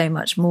reveals so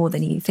much more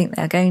than you think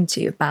they're going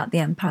to about the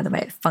empire, the way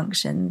it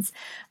functions,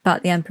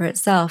 about the emperor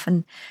itself.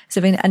 And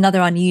so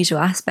another unusual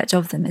aspect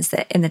of them is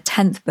that in the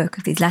 10th book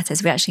of these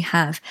letters, we actually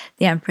have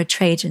the Emperor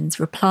Trajan's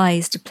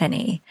replies to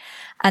Pliny.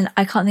 And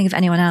I can't think of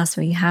anyone else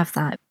where you have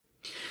that.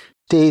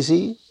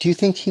 Daisy, do you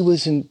think he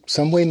was in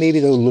some way maybe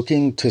though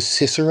looking to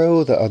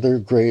Cicero, the other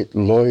great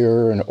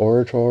lawyer and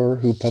orator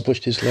who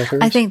published his letters?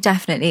 I think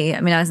definitely.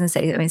 I was going to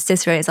say,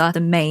 Cicero is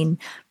the main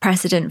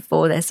precedent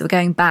for this. So we're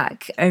going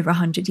back over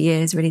 100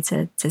 years really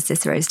to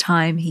Cicero's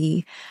time.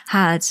 He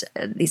had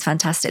these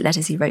fantastic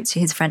letters he wrote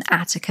to his friend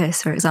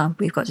Atticus, for example,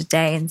 we've got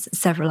today, and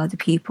several other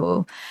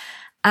people.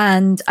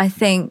 And I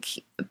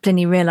think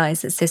Pliny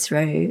realised that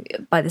Cicero,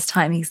 by this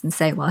time, he can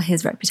say, well,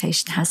 his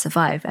reputation has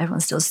survived.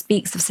 Everyone still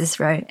speaks of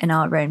Cicero in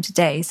our Rome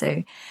today.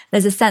 So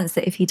there's a sense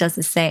that if he does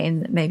the same,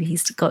 that maybe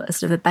he's got a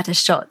sort of a better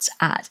shot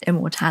at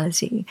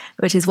immortality,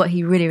 which is what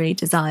he really, really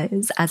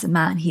desires as a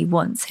man. He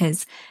wants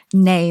his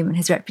name and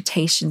his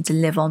reputation to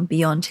live on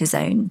beyond his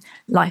own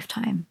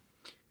lifetime.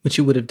 Which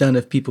you would have done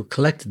if people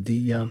collected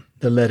the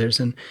letters.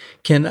 And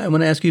Ken, I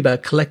want to ask you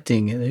about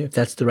collecting, if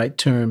that's the right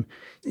term.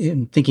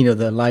 In thinking of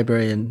the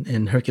library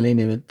in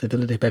Herculaneum at the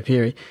Villa dei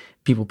Papiri,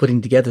 people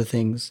putting together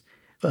things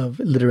of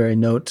literary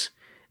note.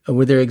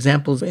 Were there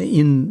examples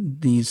in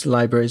these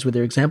libraries? Were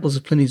there examples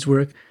of Pliny's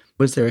work?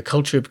 Was there a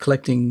culture of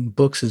collecting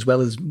books as well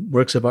as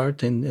works of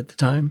art at the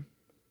time?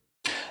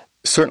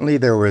 Certainly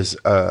there was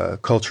a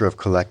culture of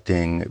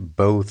collecting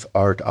both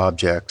art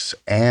objects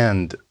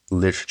and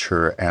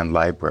literature and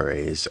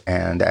libraries.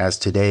 And as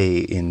today,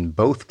 in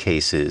both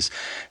cases,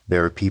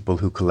 there are people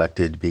who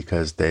collected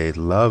because they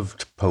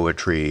loved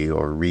poetry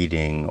or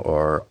reading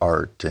or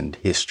art and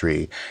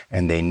history,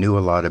 and they knew a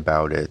lot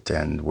about it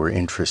and were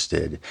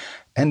interested.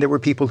 And there were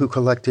people who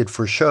collected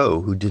for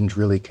show, who didn't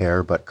really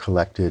care, but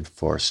collected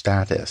for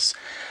status.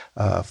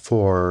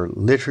 For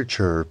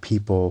literature,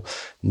 people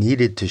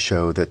needed to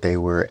show that they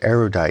were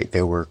erudite,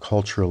 they were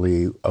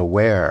culturally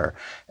aware,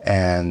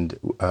 and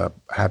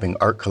having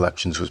art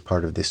collections was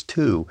part of this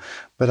too.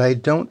 But I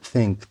don't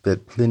think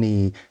that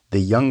Pliny the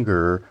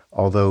Younger,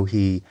 although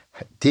he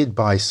did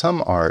buy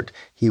some art,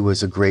 he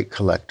was a great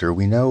collector.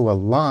 We know a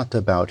lot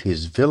about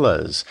his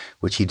villas,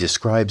 which he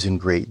describes in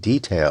great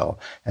detail,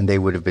 and they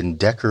would have been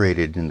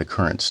decorated in the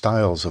current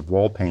styles of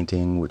wall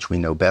painting, which we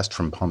know best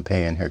from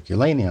Pompeii and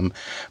Herculaneum,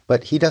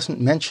 but he doesn't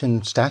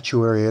mention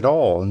statuary at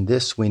all, and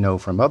this we know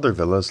from other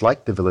villas,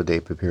 like the Villa dei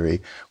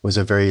Papiri, was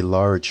a very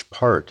large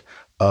part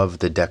of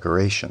the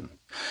decoration.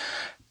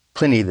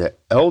 Pliny the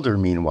Elder,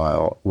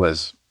 meanwhile,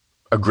 was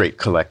a great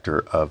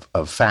collector of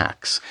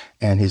facts.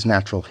 And his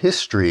natural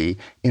history,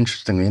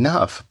 interestingly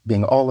enough,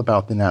 being all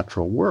about the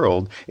natural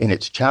world, in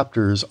its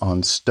chapters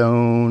on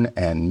stone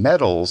and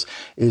metals,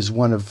 is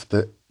one of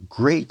the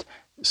great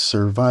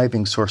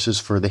surviving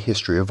sources for the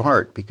history of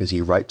art, because he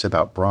writes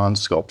about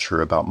bronze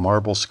sculpture, about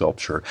marble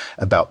sculpture,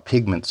 about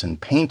pigments and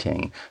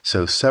painting.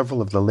 So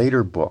several of the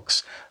later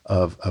books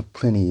of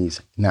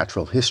Pliny's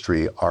natural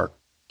history are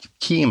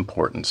key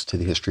importance to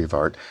the history of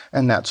art,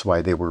 and that's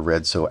why they were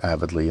read so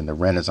avidly in the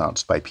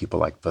Renaissance by people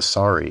like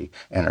Vasari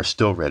and are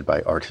still read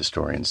by art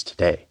historians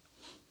today.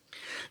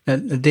 Now,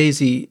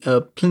 Daisy,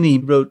 Pliny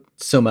wrote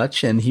so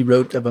much, and he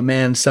wrote of a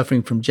man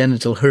suffering from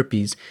genital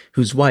herpes,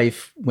 whose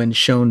wife, when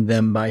shown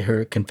them by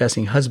her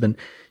confessing husband,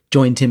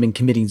 joined him in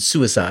committing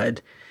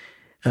suicide.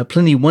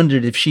 Pliny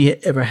wondered if she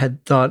ever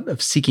had thought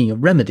of seeking a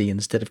remedy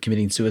instead of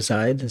committing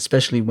suicide,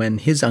 especially when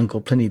his uncle,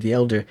 Pliny the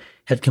Elder,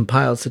 had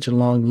compiled such a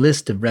long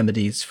list of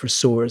remedies for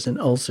sores and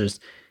ulcers.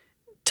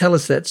 Tell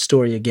us that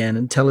story again,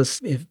 and tell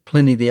us if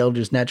Pliny the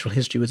Elder's natural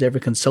history was ever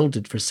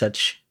consulted for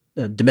such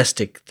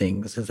domestic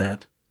things as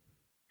that.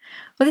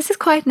 Well, this is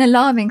quite an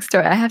alarming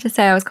story. I have to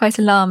say I was quite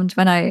alarmed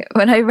when I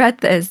read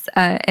this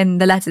in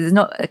the letters. It's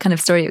not a kind of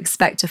story you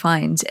expect to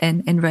find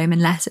in Roman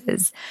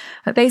letters.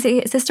 But basically,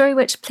 it's a story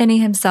which Pliny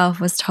himself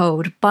was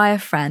told by a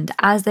friend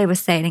as they were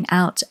sailing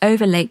out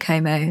over Lake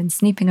Como and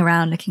snooping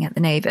around looking at the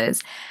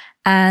neighbours.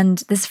 And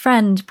this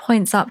friend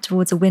points up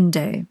towards a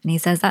window and he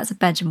says, that's a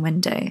bedroom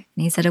window. And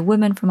he said, a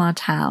woman from our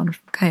town,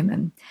 from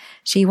Como,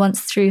 she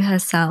once threw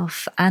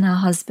herself and her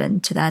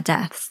husband to their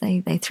deaths.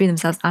 They threw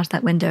themselves out of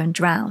that window and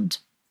drowned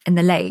in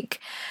the lake.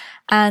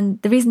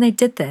 And the reason they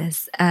did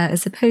this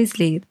is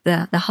supposedly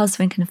the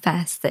husband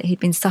confessed that he'd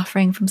been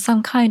suffering from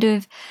some kind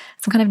of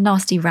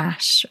nasty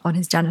rash on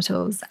his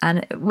genitals.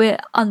 And we're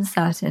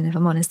uncertain, if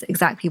I'm honest,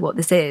 exactly what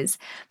this is.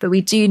 But we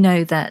do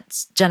know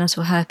that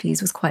genital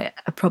herpes was quite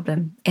a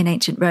problem in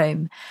ancient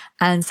Rome.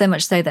 And so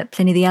much so that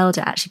Pliny the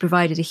Elder actually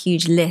provided a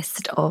huge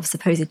list of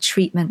supposed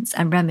treatments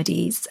and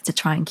remedies to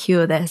try and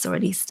cure this, or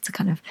at least to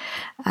kind of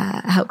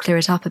help clear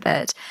it up a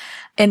bit,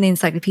 in the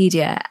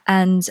encyclopedia.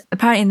 And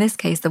apparently in this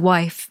case, the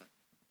wife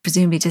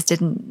presumably just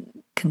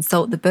didn't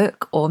consult the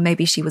book, or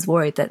maybe she was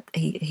worried that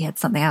he had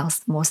something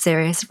else more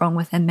serious wrong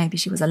with him. Maybe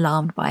she was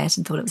alarmed by it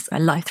and thought it was a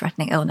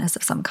life-threatening illness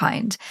of some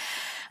kind.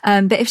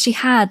 But if she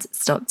had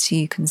stopped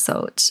to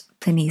consult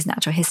Pliny's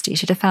natural history,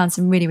 she'd have found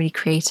some really, really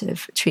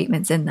creative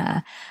treatments in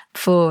there.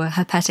 For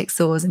herpetic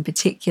sores in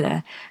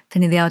particular,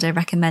 Pliny the Elder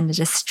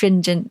recommended a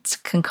stringent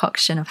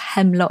concoction of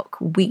hemlock,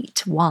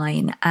 wheat,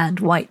 wine,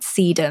 and white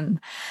sedum.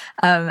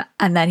 And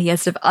then he had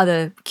sort of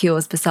other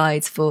cures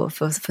besides for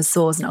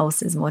sores and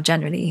ulcers more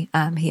generally.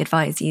 He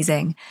advised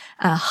using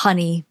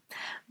honey,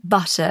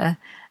 butter,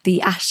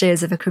 the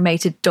ashes of a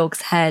cremated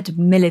dog's head,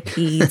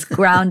 millipedes,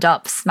 ground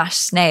up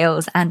smashed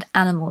snails, and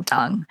animal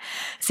dung.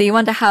 So you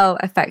wonder how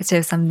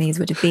effective some of these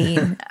would have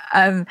been.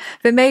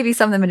 But maybe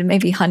some of them,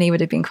 maybe honey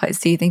would have been quite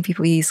soothing.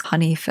 People use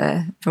honey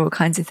for all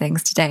kinds of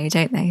things today,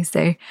 don't they?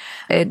 So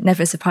it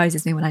never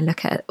surprises me when I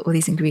look at all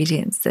these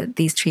ingredients that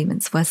these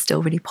treatments were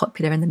still really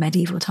popular in the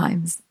medieval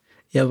times.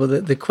 Yeah, well,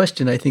 the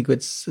question, I think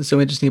what's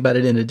so interesting about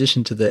it, in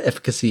addition to the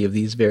efficacy of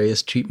these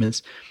various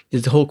treatments,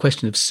 is the whole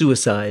question of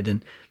suicide.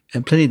 And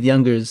Pliny the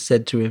Younger is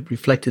said to have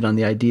reflected on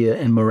the idea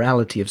and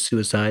morality of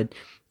suicide,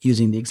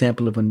 using the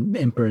example of when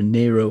Emperor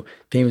Nero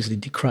famously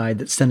decried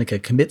that Seneca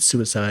commit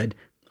suicide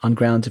on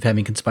grounds of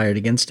having conspired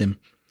against him.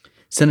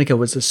 Seneca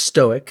was a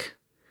Stoic.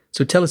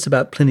 So tell us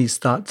about Pliny's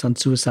thoughts on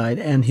suicide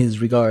and his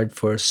regard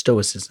for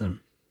Stoicism.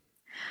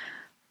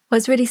 Well,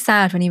 it's really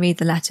sad when you read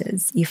the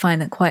letters. You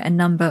find that quite a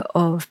number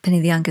of Pliny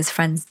the Younger's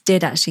friends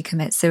did actually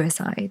commit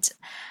suicide.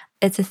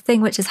 It's a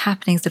thing which is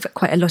happening sort of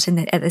quite a lot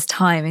at this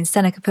time. And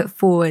Seneca put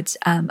forward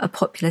a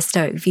popular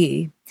Stoic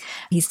view.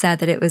 He said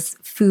that it was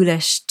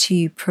foolish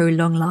to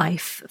prolong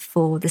life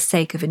for the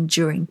sake of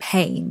enduring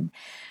pain.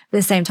 But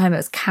at the same time, it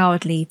was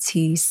cowardly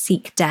to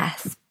seek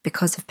death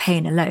because of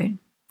pain alone.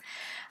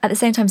 At the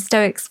same time,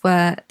 Stoics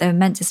they were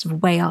meant to sort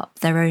of weigh up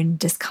their own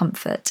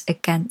discomfort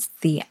against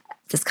the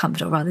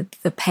discomfort, or rather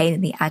the pain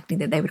and the agony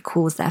that they would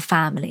cause their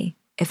family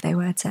if they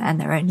were to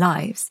end their own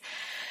lives.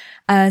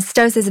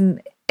 Stoicism,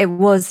 it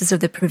was the sort of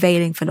the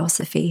prevailing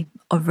philosophy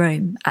of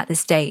Rome at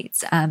this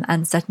date,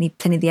 and certainly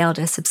Pliny the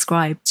Elder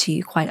subscribed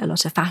to quite a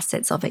lot of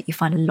facets of it. You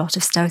find a lot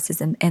of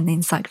Stoicism in the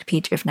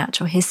Encyclopedia of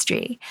Natural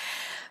History.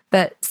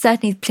 But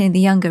certainly Pliny the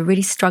Younger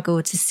really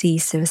struggled to see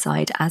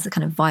suicide as a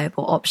kind of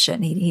viable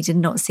option. He did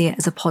not see it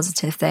as a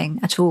positive thing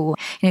at all.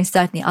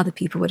 Certainly other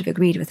people would have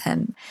agreed with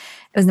him.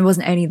 It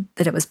wasn't only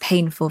that it was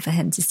painful for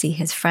him to see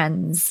his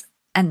friends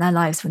end their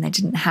lives when they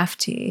didn't have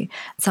to.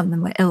 Some of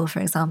them were ill, for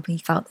example. He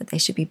felt that they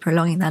should be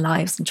prolonging their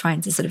lives and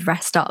trying to sort of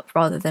rest up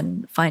rather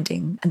than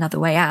finding another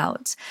way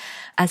out.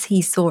 As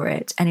he saw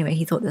it, anyway,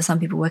 he thought that some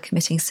people were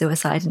committing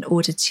suicide in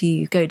order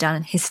to go down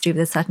in history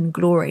with a certain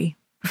glory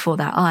before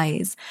their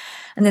eyes.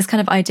 And this kind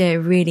of idea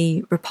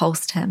really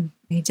repulsed him.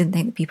 He didn't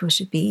think that people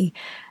should be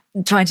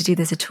trying to do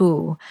this at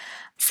all.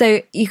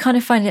 So you kind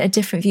of find it a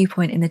different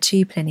viewpoint in the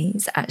two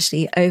Plinys,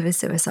 actually, over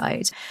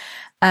suicide.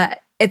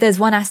 If there's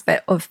one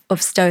aspect of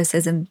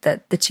Stoicism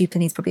that the two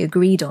Plinys probably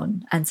agreed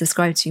on and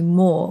subscribed to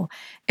more,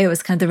 it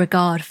was kind of the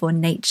regard for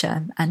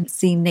nature and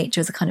seeing nature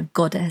as a kind of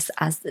goddess,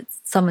 as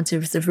someone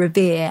to sort of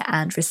revere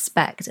and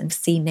respect, and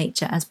see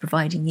nature as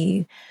providing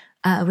you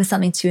with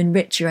something to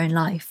enrich your own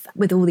life,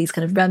 with all these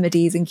kind of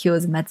remedies and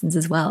cures and medicines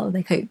as well.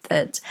 They hoped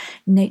that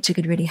nature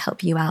could really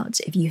help you out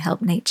if you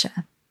help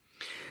nature.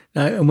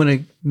 Now, I want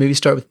to maybe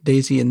start with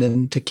Daisy and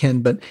then to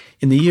Ken, but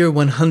in the year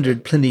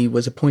 100, Pliny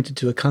was appointed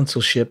to a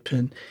consulship,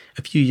 and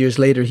a few years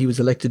later he was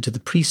elected to the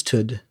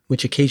priesthood,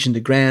 which occasioned a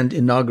grand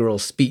inaugural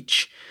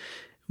speech.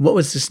 What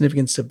was the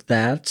significance of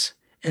that,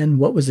 and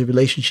what was the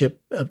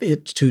relationship of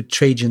it to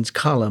Trajan's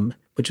column,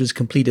 which was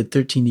completed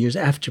 13 years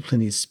after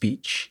Pliny's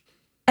speech?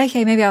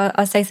 Okay, maybe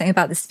I'll say something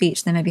about the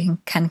speech, then maybe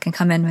Ken can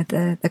come in with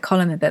the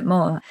column a bit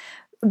more.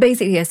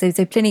 Basically, yeah, so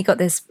Pliny got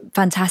this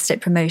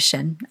fantastic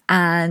promotion,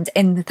 and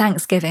in the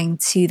thanksgiving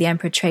to the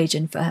Emperor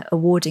Trajan for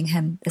awarding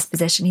him this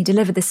position, he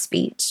delivered this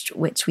speech,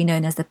 which we know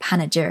as the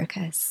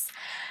Panegyricus.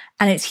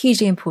 And it's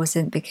hugely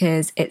important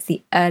because it's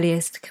the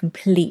earliest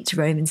complete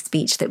Roman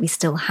speech that we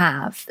still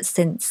have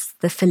since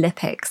the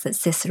Philippics that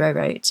Cicero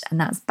wrote, and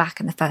that's back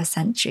in the 1st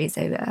century,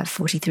 so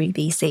 43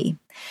 BC.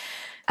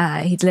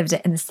 He delivered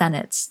it in the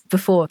Senate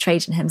before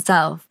Trajan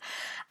himself.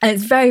 And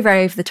it's very,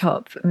 very over the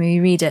top. I mean,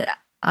 you read it,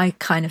 I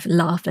kind of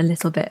laughed a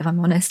little bit, if I'm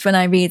honest, when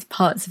I read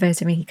parts of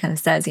it. I mean, he kind of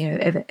says,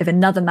 if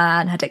another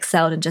man had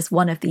excelled in just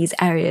one of these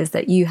areas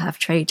that you have,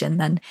 Trajan,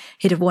 then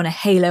he'd have worn a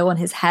halo on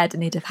his head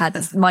and he'd have had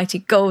this mighty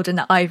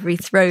golden ivory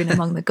throne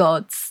among the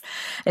gods.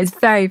 It's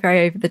very,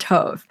 very over the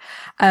top.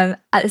 At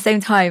the same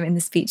time, in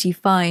the speech, you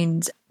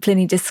find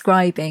Pliny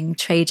describing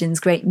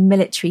Trajan's great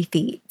military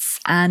feats,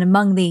 and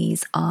among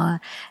these are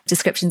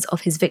descriptions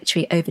of his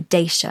victory over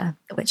Dacia,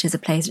 which is a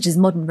place which is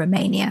modern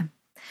Romania.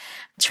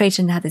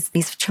 Trajan had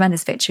these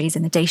tremendous victories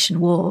in the Dacian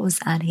Wars,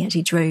 and he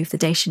actually drove the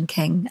Dacian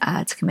king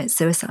to commit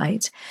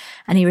suicide.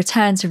 And he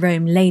returned to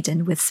Rome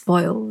laden with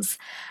spoils.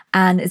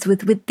 And it's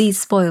with these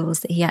spoils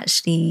that he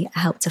actually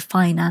helped to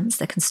finance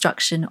the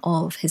construction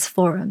of his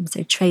forum,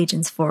 so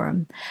Trajan's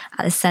Forum,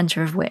 at the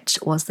centre of which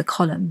was the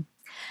column.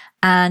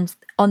 And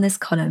on this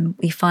column,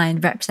 we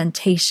find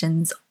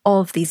representations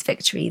of these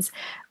victories,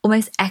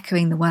 almost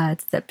echoing the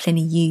words that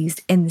Pliny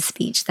used in the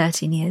speech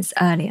 13 years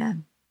earlier.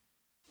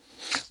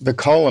 The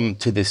column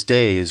to this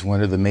day is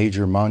one of the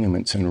major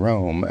monuments in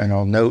Rome, and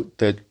I'll note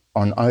that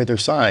on either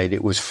side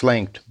it was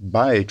flanked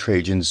by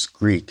Trajan's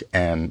Greek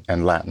and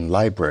Latin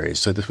libraries.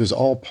 So this was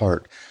all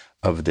part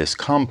of this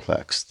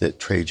complex that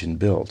Trajan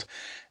built.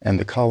 and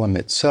the column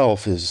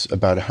itself is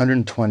about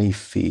 120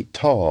 feet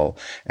tall,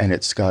 and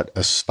it's got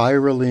a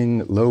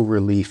spiraling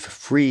low-relief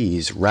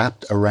frieze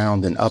wrapped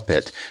around and up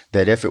it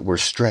that, if it were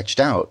stretched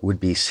out, would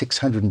be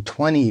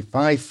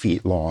 625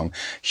 feet long,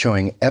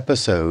 showing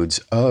episodes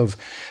of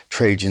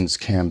Trajan's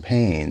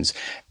campaigns.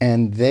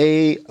 And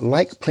they,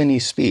 like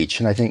Pliny's speech,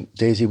 and I think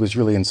Daisy was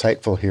really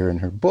insightful here in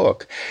her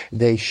book,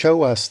 they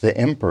show us the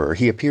emperor.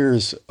 He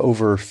appears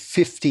over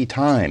 50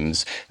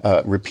 times,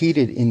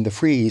 repeated in the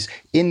frieze,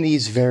 in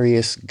these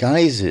various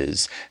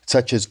guises,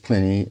 such as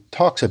Pliny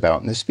talks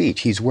about in the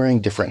speech. He's wearing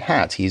different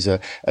hats. He's a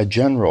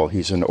general,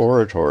 he's an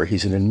orator,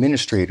 he's an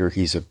administrator,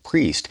 he's a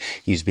priest.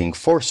 He's being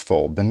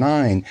forceful,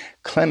 benign,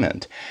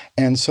 clement.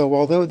 And so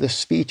although the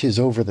speech is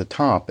over the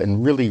top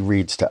and really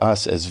reads to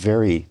us as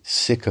very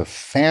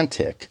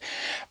sycophantic,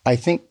 I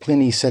think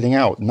Pliny's setting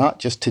out not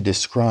just to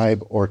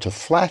describe or to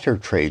flatter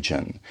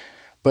Trajan,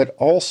 but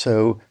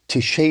also to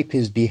shape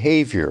his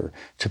behavior,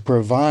 to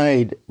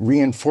provide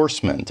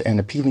reinforcement and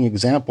appealing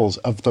examples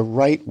of the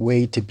right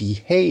way to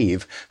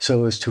behave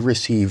so as to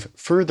receive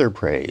further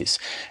praise.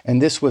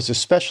 And this was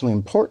especially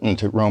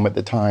important at Rome at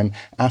the time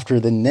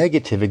after the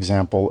negative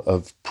example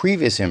of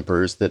previous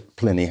emperors that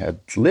Pliny had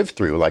lived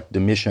through, like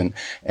Domitian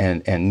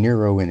and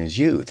Nero in his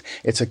youth.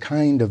 It's a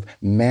kind of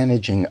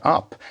managing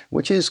up,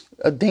 which is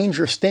a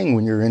dangerous thing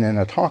when you're in an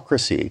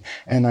autocracy.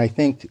 And I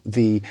think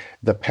the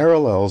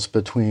parallels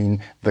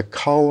between the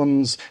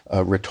columns,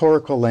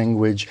 rhetorical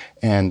language,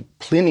 and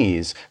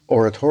Pliny's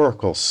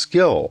oratorical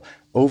skill,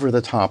 over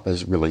the top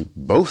as really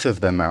both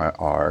of them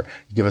are,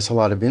 give us a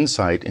lot of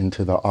insight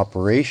into the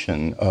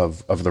operation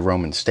of the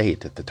Roman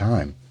state at the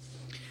time.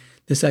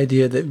 This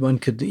idea that one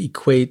could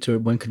equate or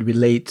one could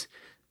relate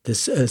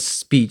this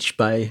speech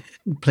by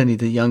Pliny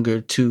the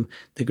Younger to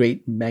the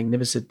great,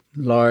 magnificent,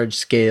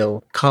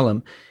 large-scale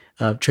column,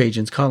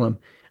 Trajan's column,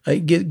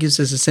 gives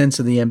us a sense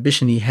of the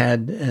ambition he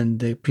had and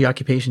the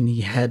preoccupation he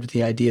had with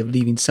the idea of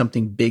leaving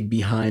something big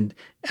behind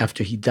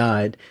after he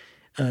died.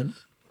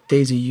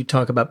 Daisy, you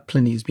talk about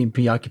Pliny as being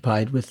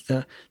preoccupied with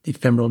the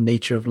ephemeral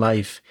nature of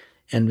life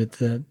and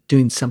with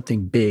doing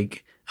something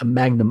big, a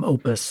magnum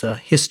opus, a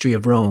history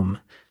of Rome.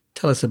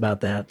 Tell us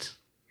about that.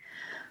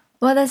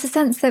 Well, there's a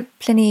sense that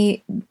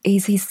Pliny,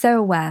 he's so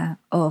aware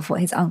of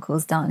what his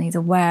uncle's done. He's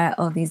aware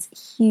of these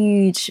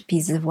huge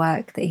pieces of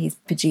work that he's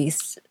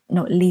produced,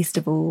 not least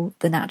of all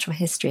the natural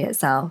history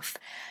itself.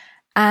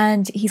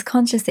 And he's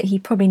conscious that he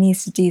probably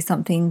needs to do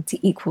something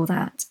to equal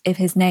that if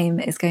his name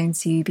is going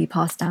to be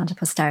passed down to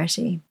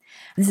posterity.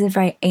 This is a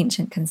very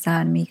ancient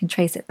concern. I mean, you can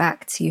trace it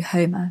back to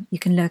Homer. You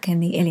can look in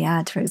the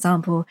Iliad, for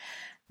example.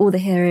 All the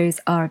heroes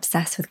are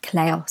obsessed with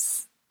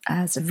kleos,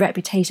 as a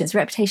reputation. It's a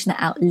reputation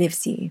that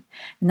outlives you.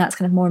 And that's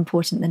kind of more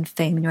important than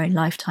fame in your own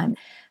lifetime.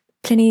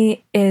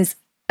 Pliny is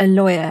a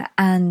lawyer,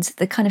 and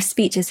the kind of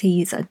speeches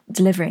he's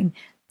delivering,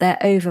 they're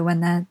over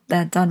when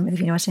they're done with, if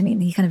you know what I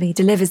mean. He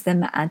delivers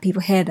them and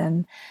people hear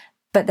them,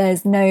 but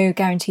there's no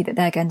guarantee that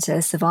they're going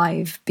to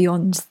survive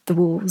beyond the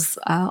walls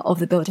of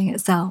the building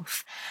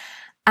itself.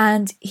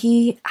 And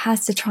he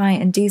has to try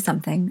and do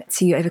something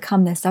to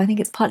overcome this. So I think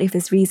it's partly for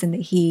this reason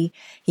that he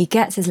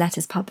gets his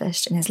letters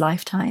published in his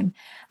lifetime.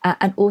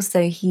 And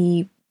also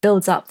he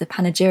builds up the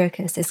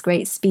Panegyricus, this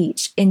great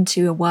speech,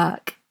 into a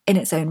work in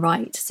its own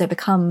right. So it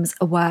becomes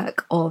a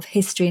work of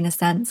history in a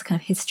sense,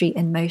 kind of history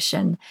in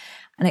motion.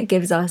 And it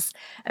gives us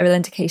a real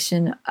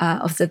indication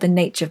of the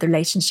nature of the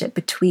relationship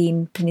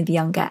between Pliny the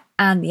Younger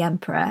and the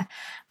emperor,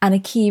 and a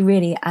key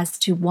really as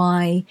to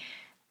why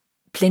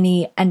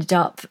Pliny ended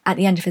up at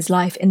the end of his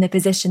life in the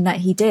position that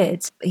he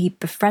did. He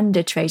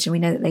befriended Trajan. We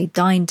know that they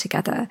dined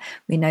together.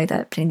 We know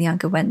that Pliny the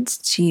Younger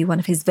went to one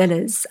of his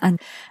villas and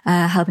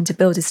helping to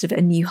build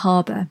a new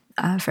harbour,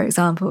 for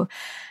example.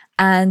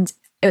 And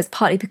it was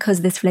partly because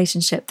of this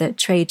relationship that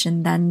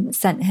Trajan then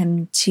sent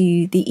him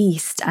to the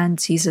east and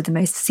to sort of the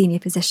most senior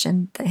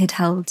position that he'd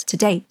held to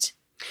date.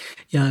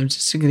 Yeah, I'm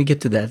just going to get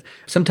to that.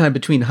 Sometime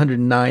between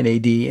 109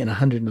 AD and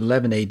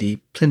 111 AD,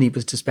 Pliny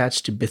was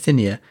dispatched to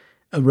Bithynia,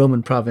 a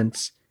Roman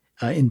province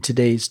in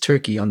today's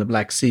Turkey on the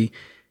Black Sea.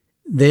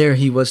 There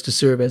he was to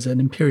serve as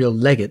an imperial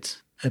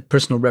legate, a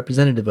personal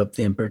representative of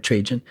the Emperor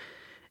Trajan,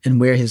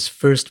 and where his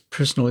first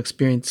personal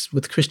experience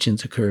with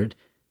Christians occurred.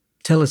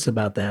 Tell us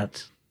about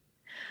that.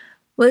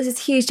 Well, this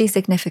is hugely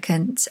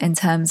significant in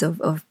terms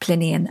of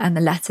Pliny and the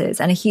letters,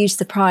 and a huge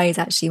surprise,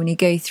 actually, when you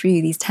go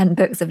through these 10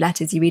 books of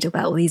letters. You read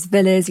about all these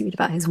villas, you read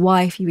about his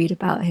wife, you read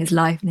about his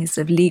life and his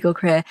sort of legal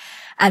career,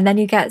 and then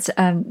you get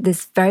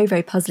this very,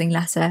 very puzzling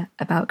letter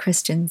about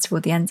Christians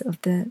toward the end of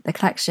the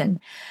collection.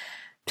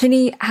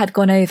 Pliny had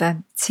gone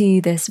over to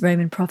this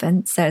Roman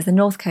province, so it's the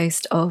north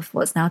coast of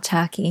what's now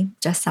Turkey,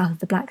 just south of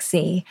the Black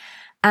Sea,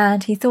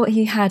 and he thought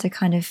he had a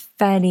kind of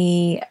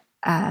fairly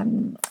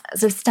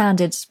sort of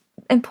standard,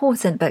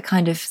 important but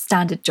kind of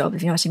standard job,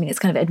 if you know what I mean. It's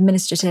kind of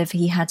administrative.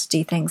 He had to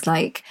do things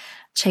like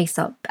chase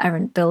up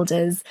errant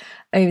builders,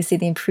 oversee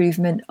the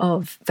improvement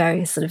of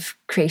various sort of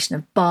creation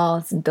of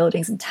baths and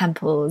buildings and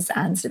temples,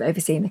 and sort of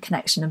overseeing the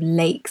connection of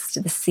lakes to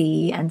the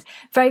sea, and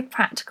very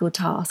practical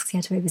tasks he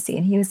had to oversee.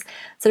 And he was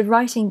sort of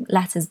writing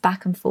letters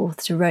back and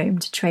forth to Rome,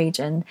 to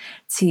Trajan,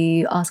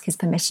 to ask his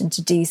permission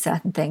to do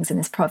certain things in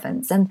this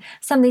province. And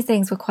some of these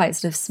things were quite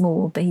sort of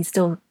small, but he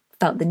still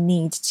felt the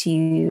need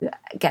to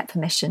get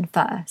permission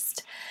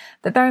first.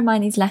 But bear in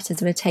mind, these letters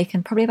would have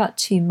taken probably about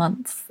 2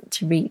 months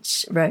to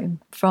reach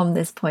Rome from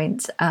this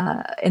point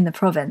in the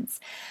province.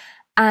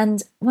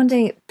 And one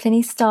day,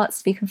 Pliny starts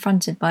to be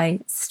confronted by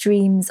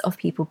streams of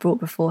people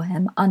brought before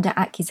him under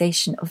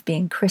accusation of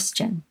being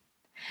Christian.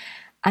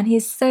 And he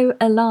is so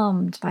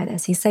alarmed by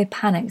this, he's so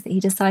panicked that he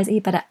decides he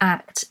better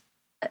act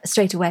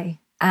straight away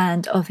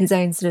and of his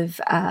own sort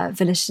of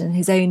volition,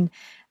 his own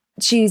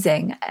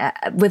choosing,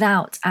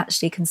 without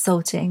actually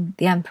consulting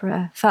the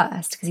emperor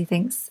first, because he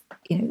thinks,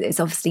 it's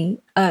obviously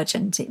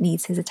urgent, it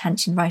needs his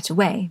attention right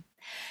away.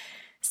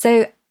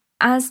 So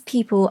as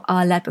people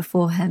are led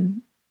before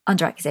him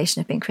under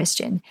accusation of being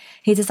Christian,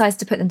 he decides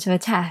to put them to a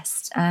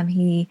test.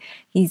 He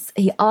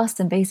asked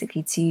them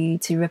basically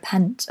to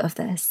repent of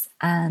this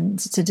and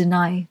to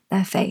deny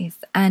their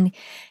faith. And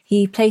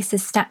he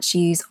places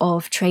statues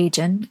of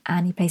Trajan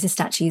and he places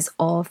statues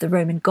of the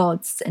Roman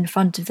gods in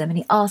front of them, and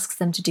he asks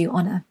them to do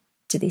honour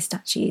to these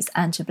statues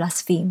and to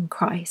blaspheme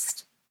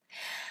Christ.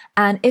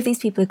 And if these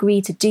people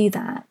agreed to do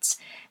that,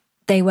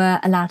 they were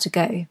allowed to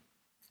go.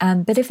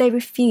 But if they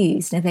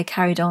refused, and if they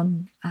carried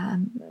on,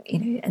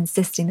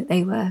 insisting that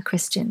they were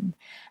Christian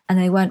and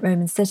they weren't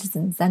Roman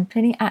citizens, then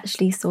Pliny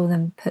actually saw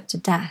them put to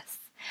death.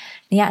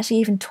 And he actually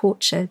even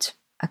tortured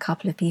a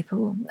couple of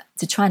people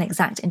to try and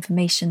exact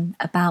information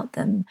about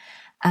them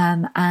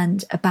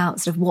and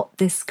about sort of what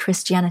this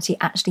Christianity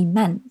actually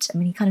meant. I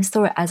mean, he kind of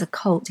saw it as a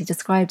cult. He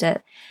described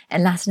it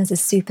in Latin as a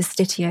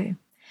superstitio,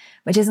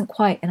 which isn't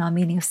quite in our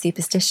meaning of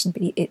superstition,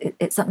 but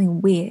it's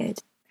something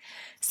weird.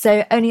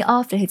 So only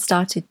after he'd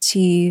started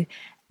to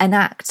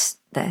enact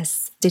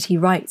this did he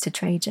write to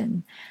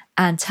Trajan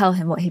and tell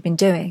him what he'd been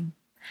doing.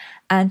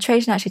 And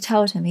Trajan actually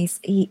told him,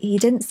 he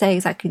didn't say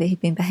exactly that he'd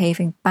been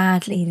behaving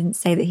badly, he didn't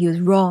say that he was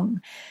wrong,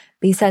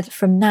 but he said,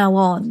 from now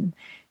on,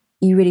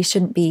 you really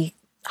shouldn't be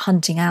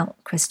hunting out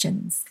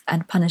Christians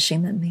and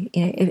punishing them.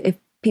 If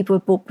people were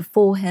brought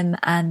before him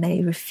and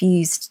they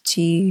refused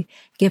to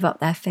give up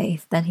their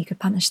faith, then he could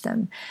punish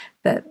them.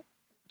 But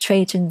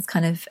Trajan's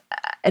kind of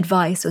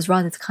advice was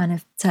rather to kind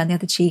of turn the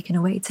other cheek in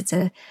a way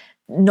to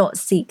not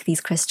seek these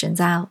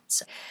Christians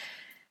out.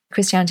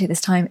 Christianity at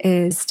this time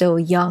is still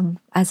young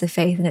as a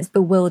faith, and it's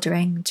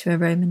bewildering to a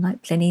Roman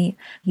like Pliny.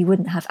 He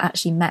wouldn't have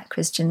actually met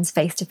Christians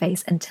face to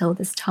face until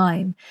this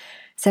time.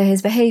 So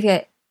his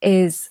behaviour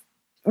is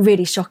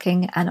really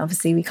shocking, and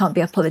obviously we can't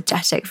be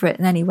apologetic for it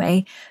in any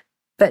way.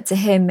 But to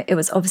him, it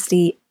was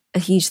obviously a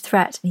huge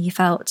threat, and he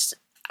felt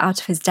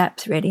out of his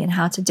depth, really, in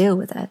how to deal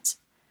with it.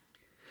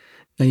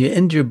 Now, you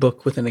end your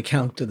book with an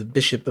account of the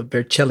Bishop of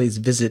Vercelli's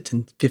visit in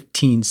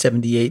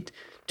 1578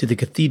 to the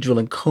cathedral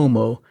in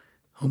Como,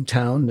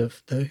 hometown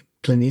of the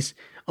Pliny's,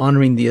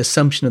 honoring the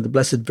Assumption of the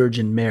Blessed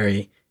Virgin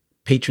Mary.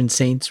 Patron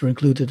saints were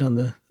included on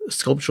the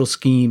sculptural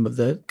scheme of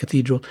the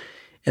cathedral,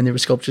 and there were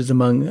sculptures,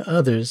 among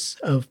others,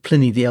 of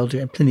Pliny the Elder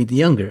and Pliny the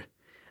Younger.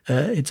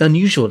 It's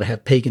unusual to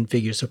have pagan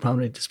figures so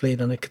prominently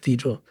displayed on a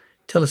cathedral.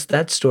 Tell us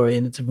that story,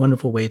 and it's a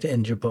wonderful way to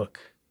end your book.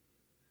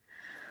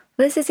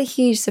 Well, this is a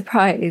huge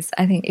surprise.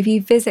 I think if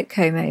you visit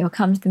Como, you'll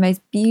come to the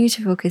most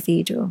beautiful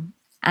cathedral,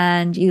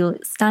 and you'll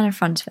stand in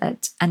front of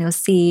it, and you'll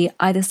see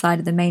either side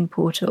of the main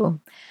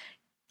portal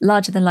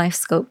larger-than-life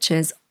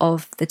sculptures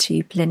of the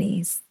two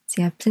Plinys.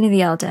 So you have Pliny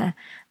the Elder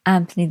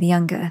and Pliny the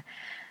Younger.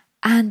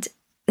 And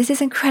this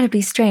is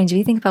incredibly strange. If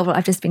you think about what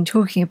I've just been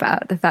talking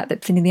about, the fact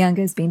that Pliny the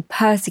Younger has been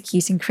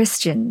persecuting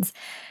Christians,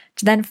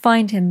 to then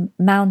find him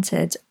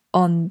mounted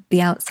on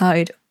the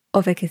outside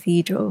of a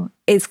cathedral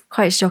is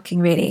quite shocking,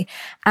 really.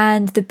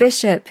 And the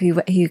bishop who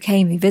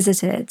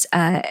visited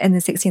in the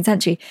 16th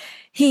century,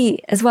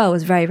 he as well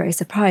was very, very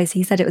surprised.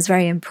 He said it was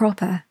very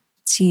improper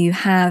to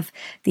have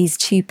these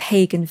two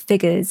pagan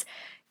figures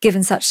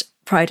given such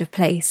pride of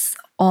place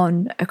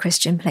on a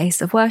Christian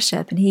place of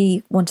worship, and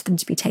he wanted them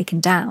to be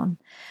taken down.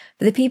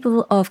 But the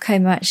people of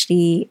Como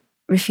actually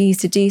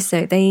refused to do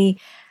so. They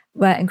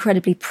were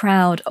incredibly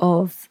proud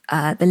of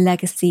the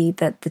legacy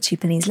that the two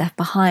Plinys left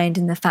behind,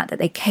 and the fact that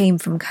they came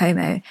from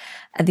Como.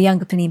 And the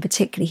younger Pliny in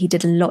particular, he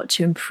did a lot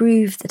to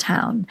improve the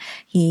town.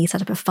 He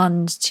set up a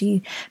fund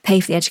to pay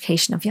for the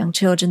education of young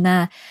children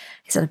there.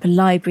 He set up a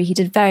library. He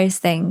did various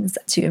things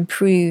to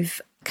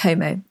improve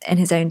Como in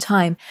his own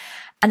time.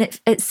 And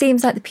it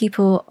seems like the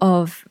people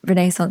of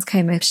Renaissance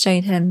Como have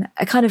shown him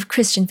a kind of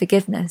Christian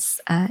forgiveness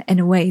in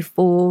a way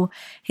for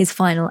his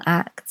final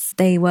acts.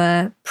 They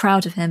were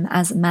proud of him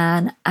as a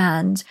man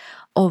and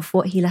of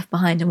what he left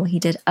behind and what he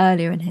did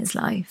earlier in his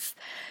life.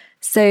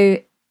 So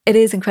it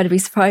is incredibly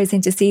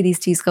surprising to see these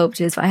two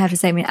sculptures. But I have to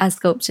say, as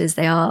sculptures,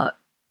 they are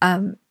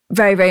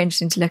very, very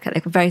interesting to look at.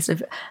 Like, very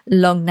sort of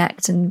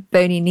long-necked and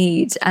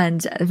bony-kneed,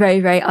 and very,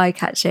 very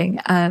eye-catching.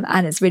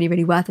 And it's really,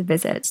 really worth a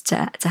visit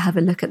to have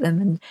a look at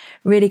them and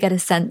really get a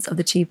sense of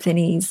the two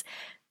Plinies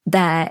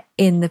there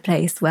in the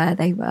place where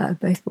they were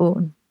both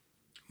born.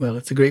 Well,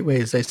 it's a great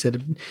way, as I said,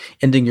 of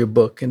ending your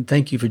book. And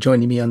thank you for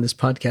joining me on this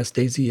podcast,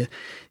 Daisy.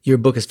 Your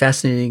book is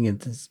fascinating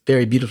and it's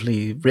very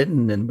beautifully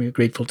written, and we're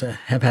grateful to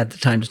have had the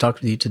time to talk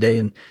with you today.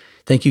 And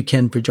thank you,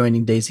 Ken, for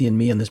joining Daisy and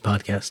me on this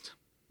podcast.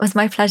 It was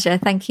my pleasure.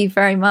 Thank you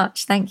very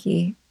much. Thank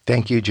you.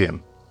 Thank you,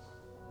 Jim.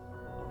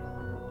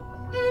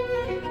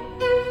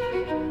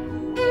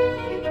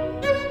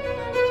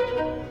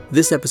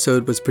 This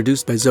episode was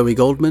produced by Zoe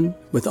Goldman,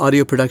 with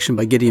audio production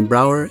by Gideon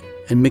Brower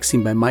and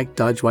mixing by Mike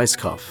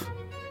Dodge-Weisskopf.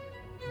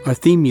 Our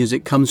theme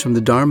music comes from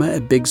the Dharma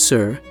at Big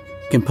Sur,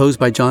 composed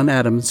by John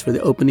Adams for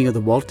the opening of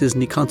the Walt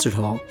Disney Concert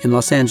Hall in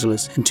Los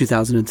Angeles in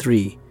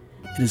 2003.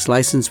 It is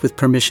licensed with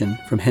permission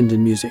from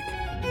Hendon Music.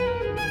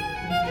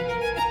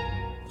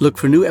 Look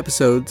for new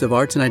episodes of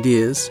Art and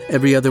Ideas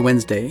every other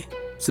Wednesday.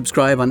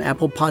 Subscribe on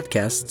Apple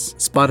Podcasts,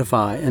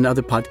 Spotify, and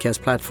other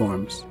podcast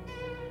platforms.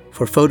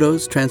 For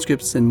photos,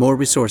 transcripts, and more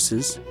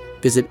resources,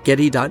 visit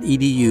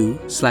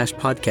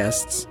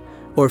getty.edu/podcasts,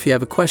 or if you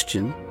have a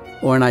question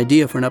or an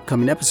idea for an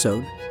upcoming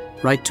episode,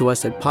 write to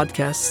us at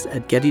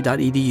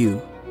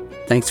podcasts@getty.edu.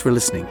 Thanks for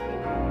listening.